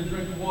restroom, get a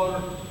drink of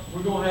water.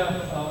 We're going to have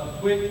a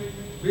quick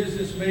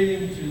business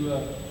meeting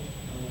to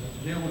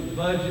deal with the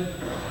budget.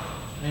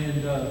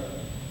 And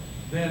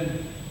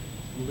then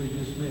we'll be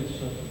dismissed.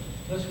 So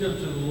let's go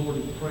to the Lord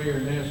in prayer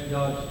and ask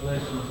God's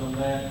blessings on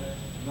that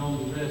and on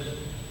the rest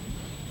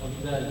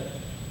of the day.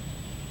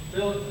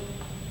 Philip,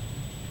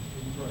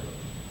 in prayer.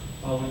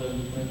 Father,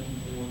 thank you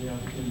for the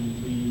opportunity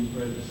to be in your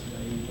presence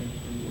today. Thank you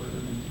for your word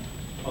and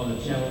all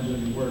the challenge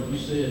of your word. You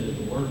said that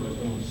the word was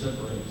going to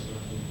separate us.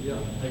 Yeah.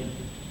 Take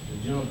the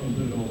junk and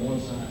put it on one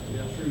side, and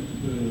the truth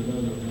and put it on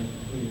another, and make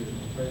it clear.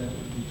 I pray that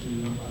would be true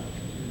in our lives.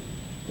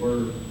 Your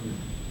word would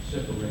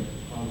separate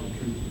all the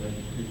truth and make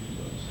it clear to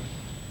us.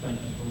 Thank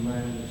you for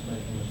reminding us,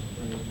 making us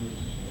pray with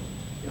us.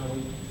 God,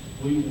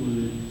 we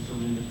would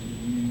surrender to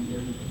you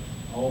everything,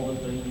 all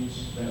the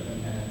things that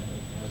we have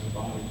as a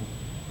body.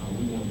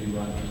 We want to be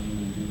right with you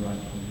and do right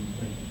for you.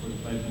 Thank you for the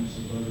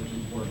faithfulness of others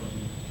who've worked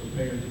and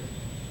prepared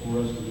for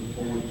us to look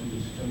forward to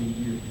this coming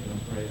year. And I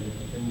pray that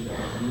the things that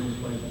we do in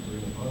this place will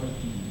bring honor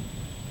to you